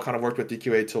Nubal kind of worked with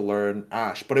DQA to learn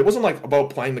Ash. But it wasn't like about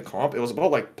playing the comp; it was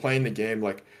about like playing the game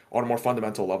like on a more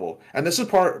fundamental level. And this is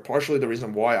partially the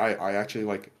reason why I actually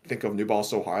like think of Nubal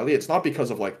so highly. It's not because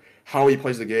of like how he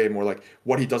plays the game or like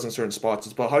what he does in certain spots.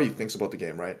 It's about how he thinks about the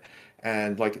game, right?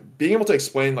 And like being able to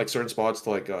explain like certain spots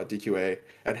to like DQA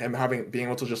and him being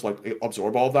able to just like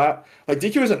absorb all of that. Like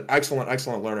DQA is an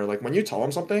excellent learner. Like when you tell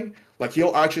him something, like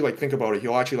he'll actually like think about it.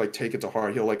 He'll actually like take it to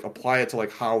heart. He'll like apply it to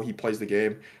like how he plays the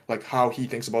game, like how he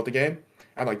thinks about the game,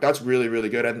 and like that's really really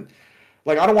good. And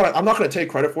like I'm not gonna take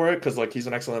credit for it because like he's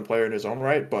an excellent player in his own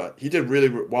right, but he did really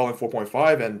well in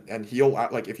 4.5, and he'll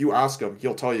like if you ask him,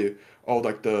 he'll tell you, oh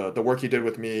like the work he did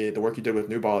with me, the work he did with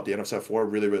Nubal at the end of set 4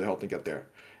 really really helped him get there.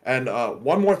 And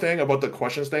one more thing about the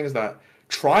questions thing is that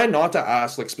try not to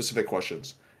ask like specific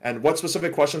questions. And what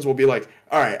specific questions will be like,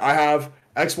 all right, I have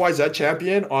XYZ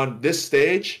champion on this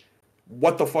stage.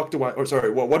 What the fuck do I, or sorry,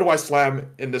 what do I slam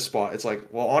in this spot? It's like,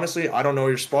 well, honestly, I don't know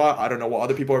your spot. I don't know what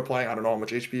other people are playing. I don't know how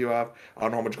much HP you have. I don't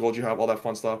know how much gold you have, all that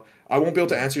fun stuff. I won't be able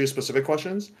to answer your specific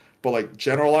questions, but like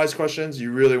generalized questions,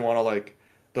 you really want to like,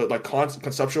 the like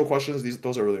conceptual questions,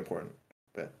 those are really important.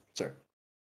 Yeah, sorry.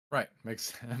 Right,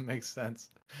 makes sense.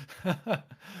 Get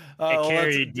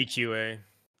carried, DQA.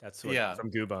 That's what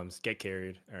from Guubums. Get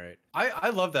carried. All right. I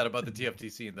love that about the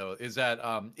TFT scene though, is that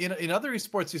in other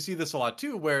esports you see this a lot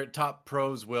too, where top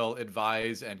pros will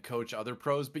advise and coach other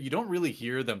pros, but you don't really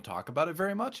hear them talk about it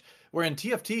very much. Where in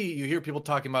TFT you hear people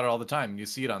talking about it all the time. You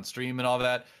see it on stream and all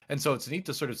that, and so it's neat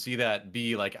to sort of see that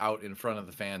be like out in front of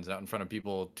the fans, out in front of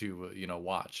people to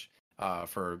watch.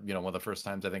 For one of the first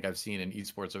times I think I've seen in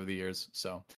esports over the years.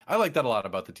 So I like that a lot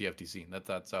about the TFT scene.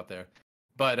 That's out there.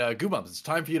 But Guubums, it's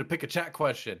time for you to pick a chat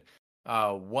question.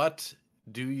 Who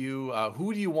do you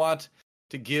want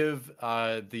to give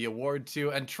the award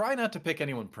to? And try not to pick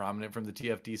anyone prominent from the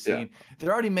TFT scene. Yeah.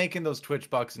 They're already making those Twitch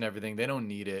bucks and everything. They don't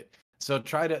need it. So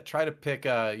try to pick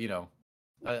a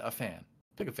fan.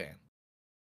 Pick a fan.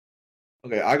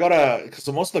 Okay, I gotta, because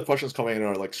most of the questions coming in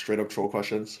are like straight up troll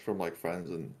questions from like friends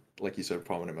and like you said,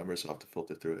 prominent members. So I have to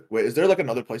filter through it. Wait, is there like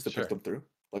another place to Sure. pick them through,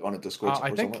 like on a Discord I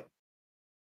or think something?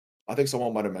 I think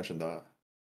someone might have mentioned that.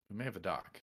 we may have a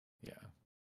doc. Yeah.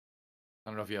 I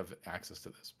don't know if you have access to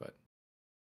this, but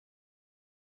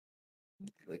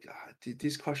Like,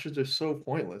 these questions are so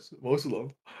pointless. Most of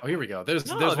them. oh, here we go. There's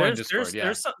No, one in there's Discord. Yeah.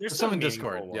 there's some some in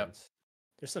meaningful Discord. Yep. ones.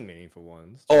 There's some meaningful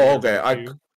ones. Oh, Cheers, okay. you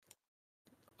two.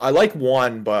 I like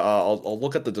one, but I'll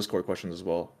look at the Discord questions as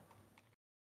well.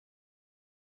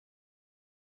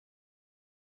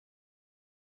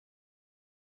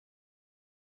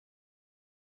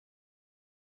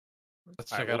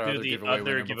 Let's All check right, out our we'll do other the giveaway other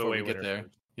winner before giveaway we get winner there.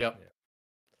 first. Yep. Yeah.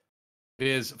 It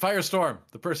is Firestorm,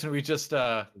 the person we just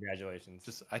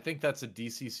Congratulations. I think that's a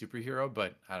DC superhero,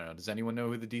 but I don't know. Does anyone know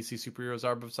who the DC superheroes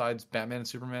are besides Batman and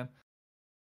Superman?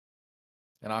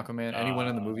 And Aquaman? Anyone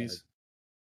in the movies?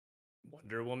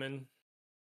 Wonder Woman.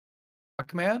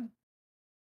 Aquaman?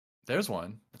 There's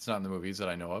one. It's not in the movies that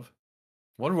I know of.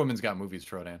 Wonder Woman's got movies,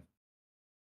 Frodan.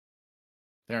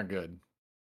 They aren't good.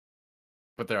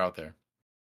 But they're out there.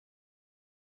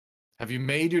 Have you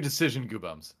made your decision,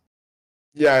 Goobums?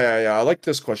 Yeah. I like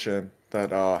this question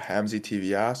that Hamzy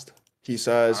TV asked. He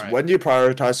says, All right. when do you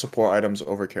prioritize support items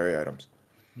over carry items?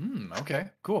 Okay,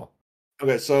 cool.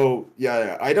 Okay, so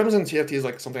yeah, items in TFT is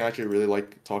like something I actually really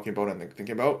like talking about and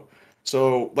thinking about.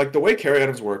 So like the way carry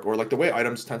items work, or like the way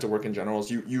items tend to work in general, is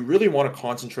you really want to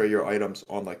concentrate your items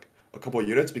on like a couple of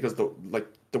units because the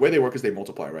way they work is they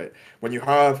multiply, right? When you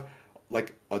have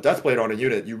like a Deathblade on a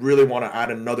unit, you really want to add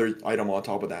another item on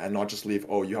top of that and not just leave,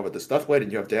 oh, you have this Deathblade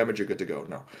and you have damage, you're good to go.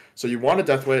 No. So you want a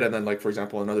Deathblade, and then like for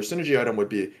example, another synergy item would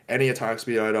be any attack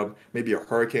speed item, maybe a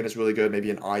Hurricane is really good, maybe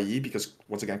an IE because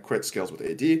once again crit scales with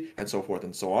AD and so forth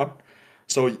and so on.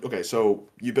 So okay, so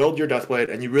you build your Deathblade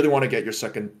and you really want to get your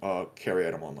second carry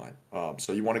item online.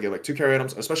 So you want to get like 2 carry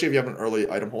items, especially if you have an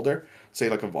early item holder, say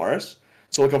like a Varus.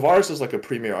 So like a Varus is like a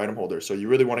premier item holder, so you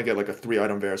really want to get like a 3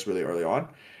 item Varus really early on.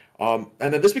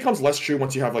 And then this becomes less true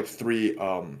once you have like 3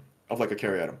 of like a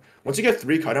carry item. Once you get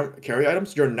 3 carry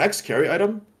items, your next carry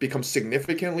item becomes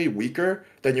significantly weaker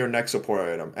than your next support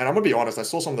item. And I'm gonna be honest, I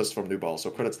stole some of this from Nubal, so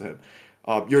credits to him.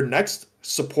 Your next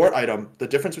support item, the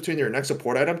difference between your next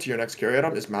support item to your next carry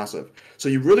item is massive. So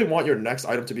you really want your next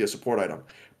item to be a support item.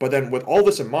 But then with all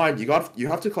this in mind, you have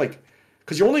to like,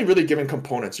 because you're only really given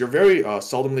components. You're very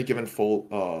seldomly given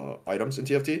full items in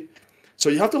TFT. So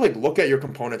you have to like look at your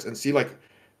components and see like,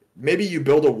 maybe you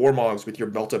build a Warmogs with your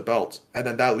belted belt, and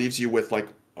then that leaves you with like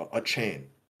a chain.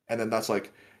 And then that's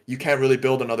like, you can't really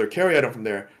build another carry item from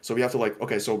there. So we have to like,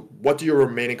 okay, so what do your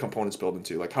remaining components build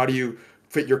into? Like, how do you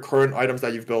fit your current items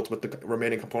that you've built with the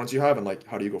remaining components you have, and like,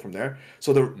 how do you go from there?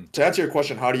 So to answer your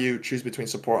question, how do you choose between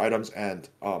support items and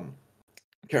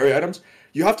carry items?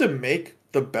 You have to make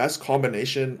the best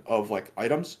combination of like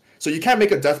items. So you can't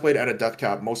make a Deathblade and a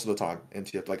Deathcap most of the time in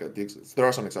TF. Like there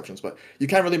are some exceptions, but you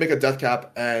can't really make a Deathcap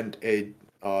and a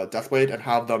Deathblade and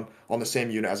have them on the same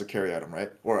unit as a carry item,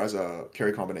 right? Or as a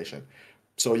carry combination.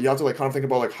 So you have to like kind of think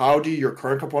about like, how do your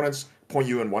current components point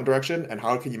you in one direction, and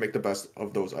how can you make the best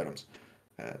of those items?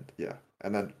 And yeah,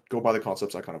 and then go by the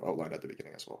concepts I kind of outlined at the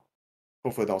beginning as well.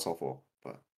 Hopefully that was helpful,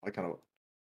 but I kind of,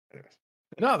 anyways.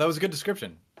 No, that was a good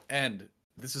description. And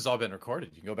this has all been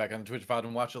recorded. You can go back on the Twitch VOD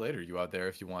and watch it later. You out there,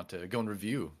 if you want to go and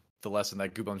review the lesson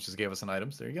that Guubums just gave us on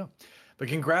items, there you go. But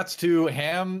congrats to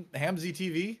Hamzy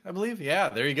TV, I believe. Yeah,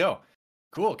 there you go.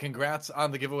 Cool. Congrats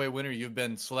on the giveaway winner. You've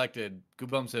been selected.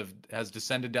 Guubums has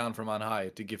descended down from on high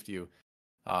to gift you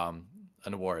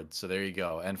an award. So there you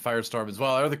go. And Firestorm as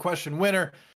well are the question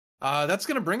winner. That's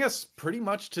going to bring us pretty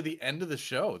much to the end of the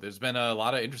show. There's been a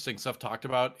lot of interesting stuff talked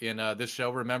about in this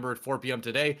show. Remember, at 4 p.m.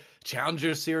 today,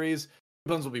 Challenger Series.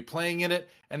 Guubums will be playing in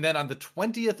it. And then on the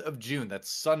 20th of June, that's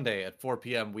Sunday at 4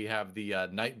 p.m., we have the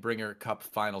Nightbringer Cup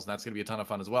Finals. And that's going to be a ton of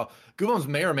fun as well. Guubums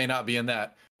may or may not be in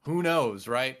that. Who knows,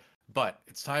 right? But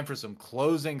it's time for some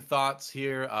closing thoughts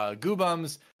here.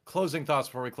 Guubums, closing thoughts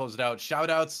before we close it out.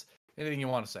 Shout-outs, anything you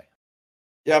want to say?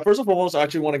 Yeah, first and foremost, I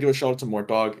actually want to give a shout out to Mort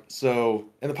Dog. So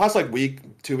in the past like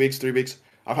week, 2 weeks, 3 weeks,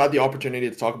 I've had the opportunity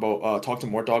to talk to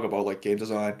Mort Dog about like game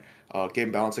design,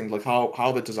 game balancing, like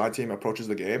how the design team approaches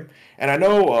the game. And I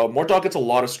know Mort Dog gets a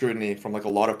lot of scrutiny from like a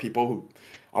lot of people who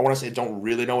I want to say don't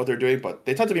really know what they're doing, but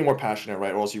they tend to be more passionate,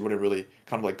 right? Or else you wouldn't really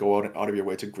kind of like go out of your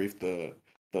way to grief the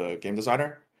game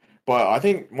designer. But I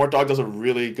think Mort Dog does a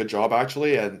really good job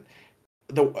actually, and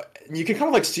you can kind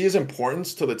of like see his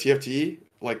importance to the TFT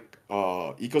like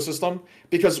ecosystem,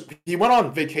 because he went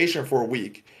on vacation for a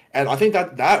week, and I think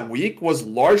that week was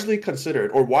largely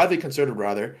considered, or widely considered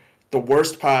rather, the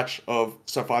worst patch of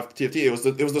Set 5 TFT. It was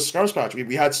the skirms patch.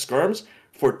 We had skirms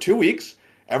for 2 weeks.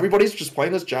 Everybody's just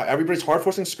playing this. Everybody's hard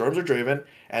forcing skirms or Draven,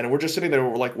 and we're just sitting there.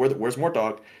 We're like, where's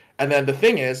Mordog? And then the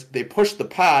thing is, they pushed the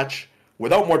patch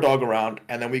without Mordog around,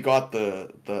 and then we got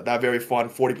the that very fun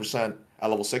 40% at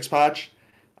level 6 patch.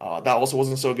 That also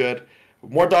wasn't so good.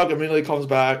 Mordog immediately comes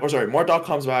back, Mordog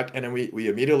comes back, and then we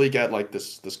immediately get like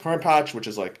this current patch, which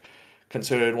is like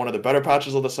considered one of the better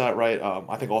patches of the set, right?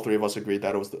 I think all three of us agreed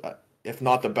that it was, if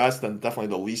not the best, then definitely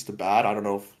the least bad. I don't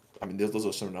know if, I mean, those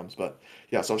are synonyms, but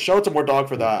yeah. So shout out to Mordog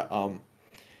for that.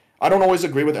 I don't always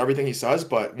agree with everything he says,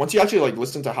 but once you actually like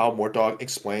listen to how Mordog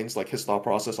explains like his thought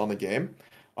process on the game,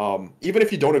 even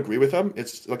if you don't agree with him,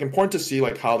 it's like important to see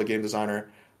like how the game designer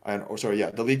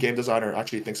the lead game designer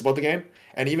actually thinks about the game.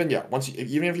 And even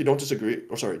even if you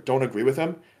don't don't agree with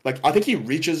him, like I think he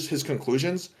reaches his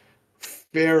conclusions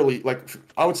fairly, like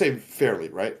I would say fairly,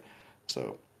 right?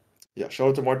 So yeah, shout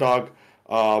out to Mordog.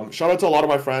 Shout out to a lot of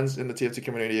my friends in the TFT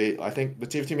community. I think the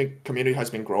TFT community has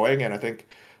been growing, and I think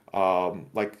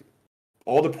like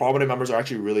all the prominent members are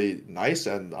actually really nice,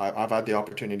 and I've had the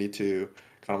opportunity to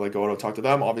kind of like go out and talk to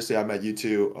them. Obviously, I met you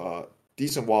two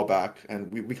decent while back,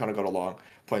 and we kind of got along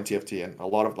playing TFT, and a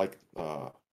lot of like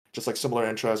just like similar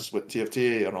interests with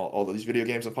TFT and all these video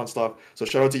games and fun stuff. So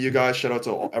shout out to you guys, shout out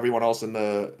to everyone else in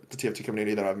the TFT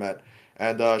community that I've met,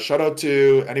 and shout out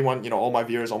to anyone, all my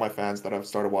viewers, all my fans that have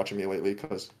started watching me lately,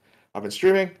 because I've been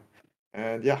streaming,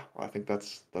 and yeah, I think that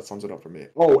sums it up for me.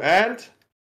 Oh, and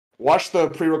watch the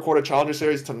pre-recorded Challenger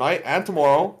Series tonight and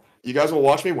tomorrow. You guys will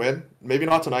watch me win. Maybe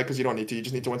not tonight because you don't need to. You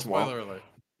just need to win tomorrow. Spoiler alert.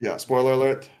 Yeah, spoiler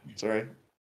alert. Sorry.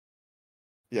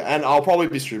 Yeah, and I'll probably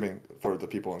be streaming for the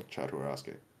people in chat who are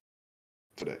asking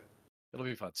today. It'll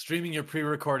be fun. Streaming your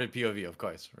pre-recorded POV, of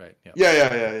course, right?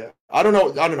 Yeah. I don't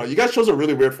know. You guys chose a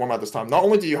really weird format this time. Not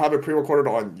only do you have it pre-recorded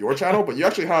on your channel, but you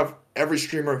actually have every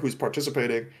streamer who's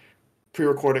participating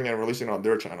pre-recording and releasing on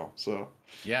their channel. So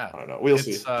yeah, I don't know. We'll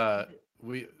see.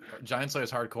 Giant Slayer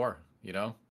is hardcore.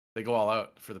 They go all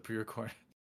out for the pre-record.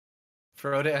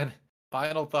 Frodan,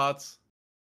 final thoughts.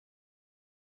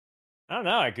 I don't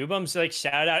know. Guubums like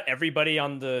shout out everybody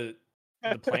on the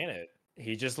planet.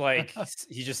 He just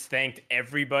thanked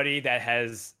everybody that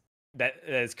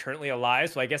is currently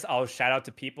alive. So I guess I'll shout out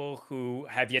to people who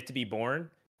have yet to be born,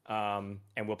 and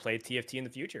will play TFT in the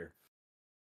future.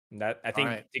 And that I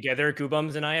think together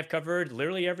Guubums and I have covered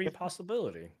literally every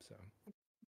possibility. So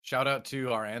shout out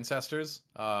to our ancestors.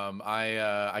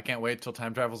 I can't wait till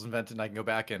time travel's invented and I can go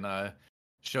back and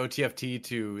show TFT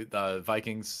to the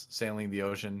Vikings sailing the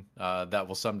ocean that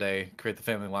will someday create the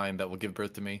family line that will give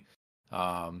birth to me.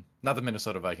 Not the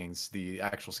Minnesota Vikings, the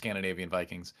actual Scandinavian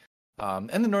Vikings, and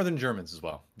the Northern Germans as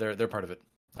well. They're part of it.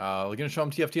 We're gonna show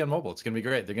them TFT on mobile. It's gonna be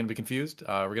great. They're gonna be confused.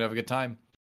 We're gonna have a good time,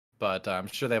 but I'm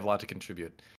sure they have a lot to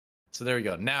contribute. So there we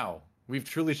go. Now we've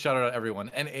truly shouted out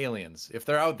everyone and aliens. If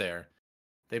they're out there,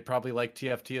 they probably like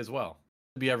TFT as well.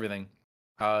 Could be everything.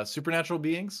 Supernatural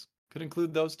beings could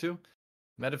include those too.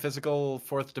 Metaphysical,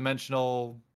 fourth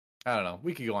dimensional. I don't know.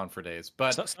 We could go on for days,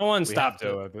 but someone stop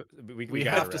DoA. We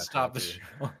have to stop the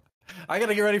show. I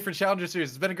gotta get ready for Challenger Series.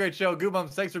 It's been a great show.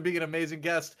 Goobums, thanks for being an amazing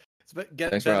guest. It's been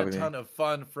a ton of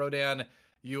fun. Frodan,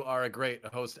 you are a great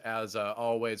host as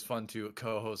always. Fun to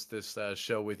co-host this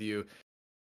show with you.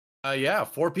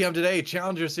 4 p.m. today,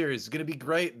 Challenger Series is going to be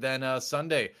great. Then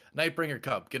Sunday, Nightbringer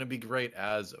Cup, going to be great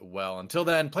as well. Until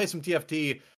then, play some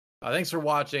TFT. Thanks for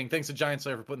watching. Thanks to Giant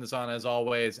Slayer for putting this on as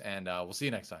always, and we'll see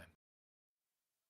you next time.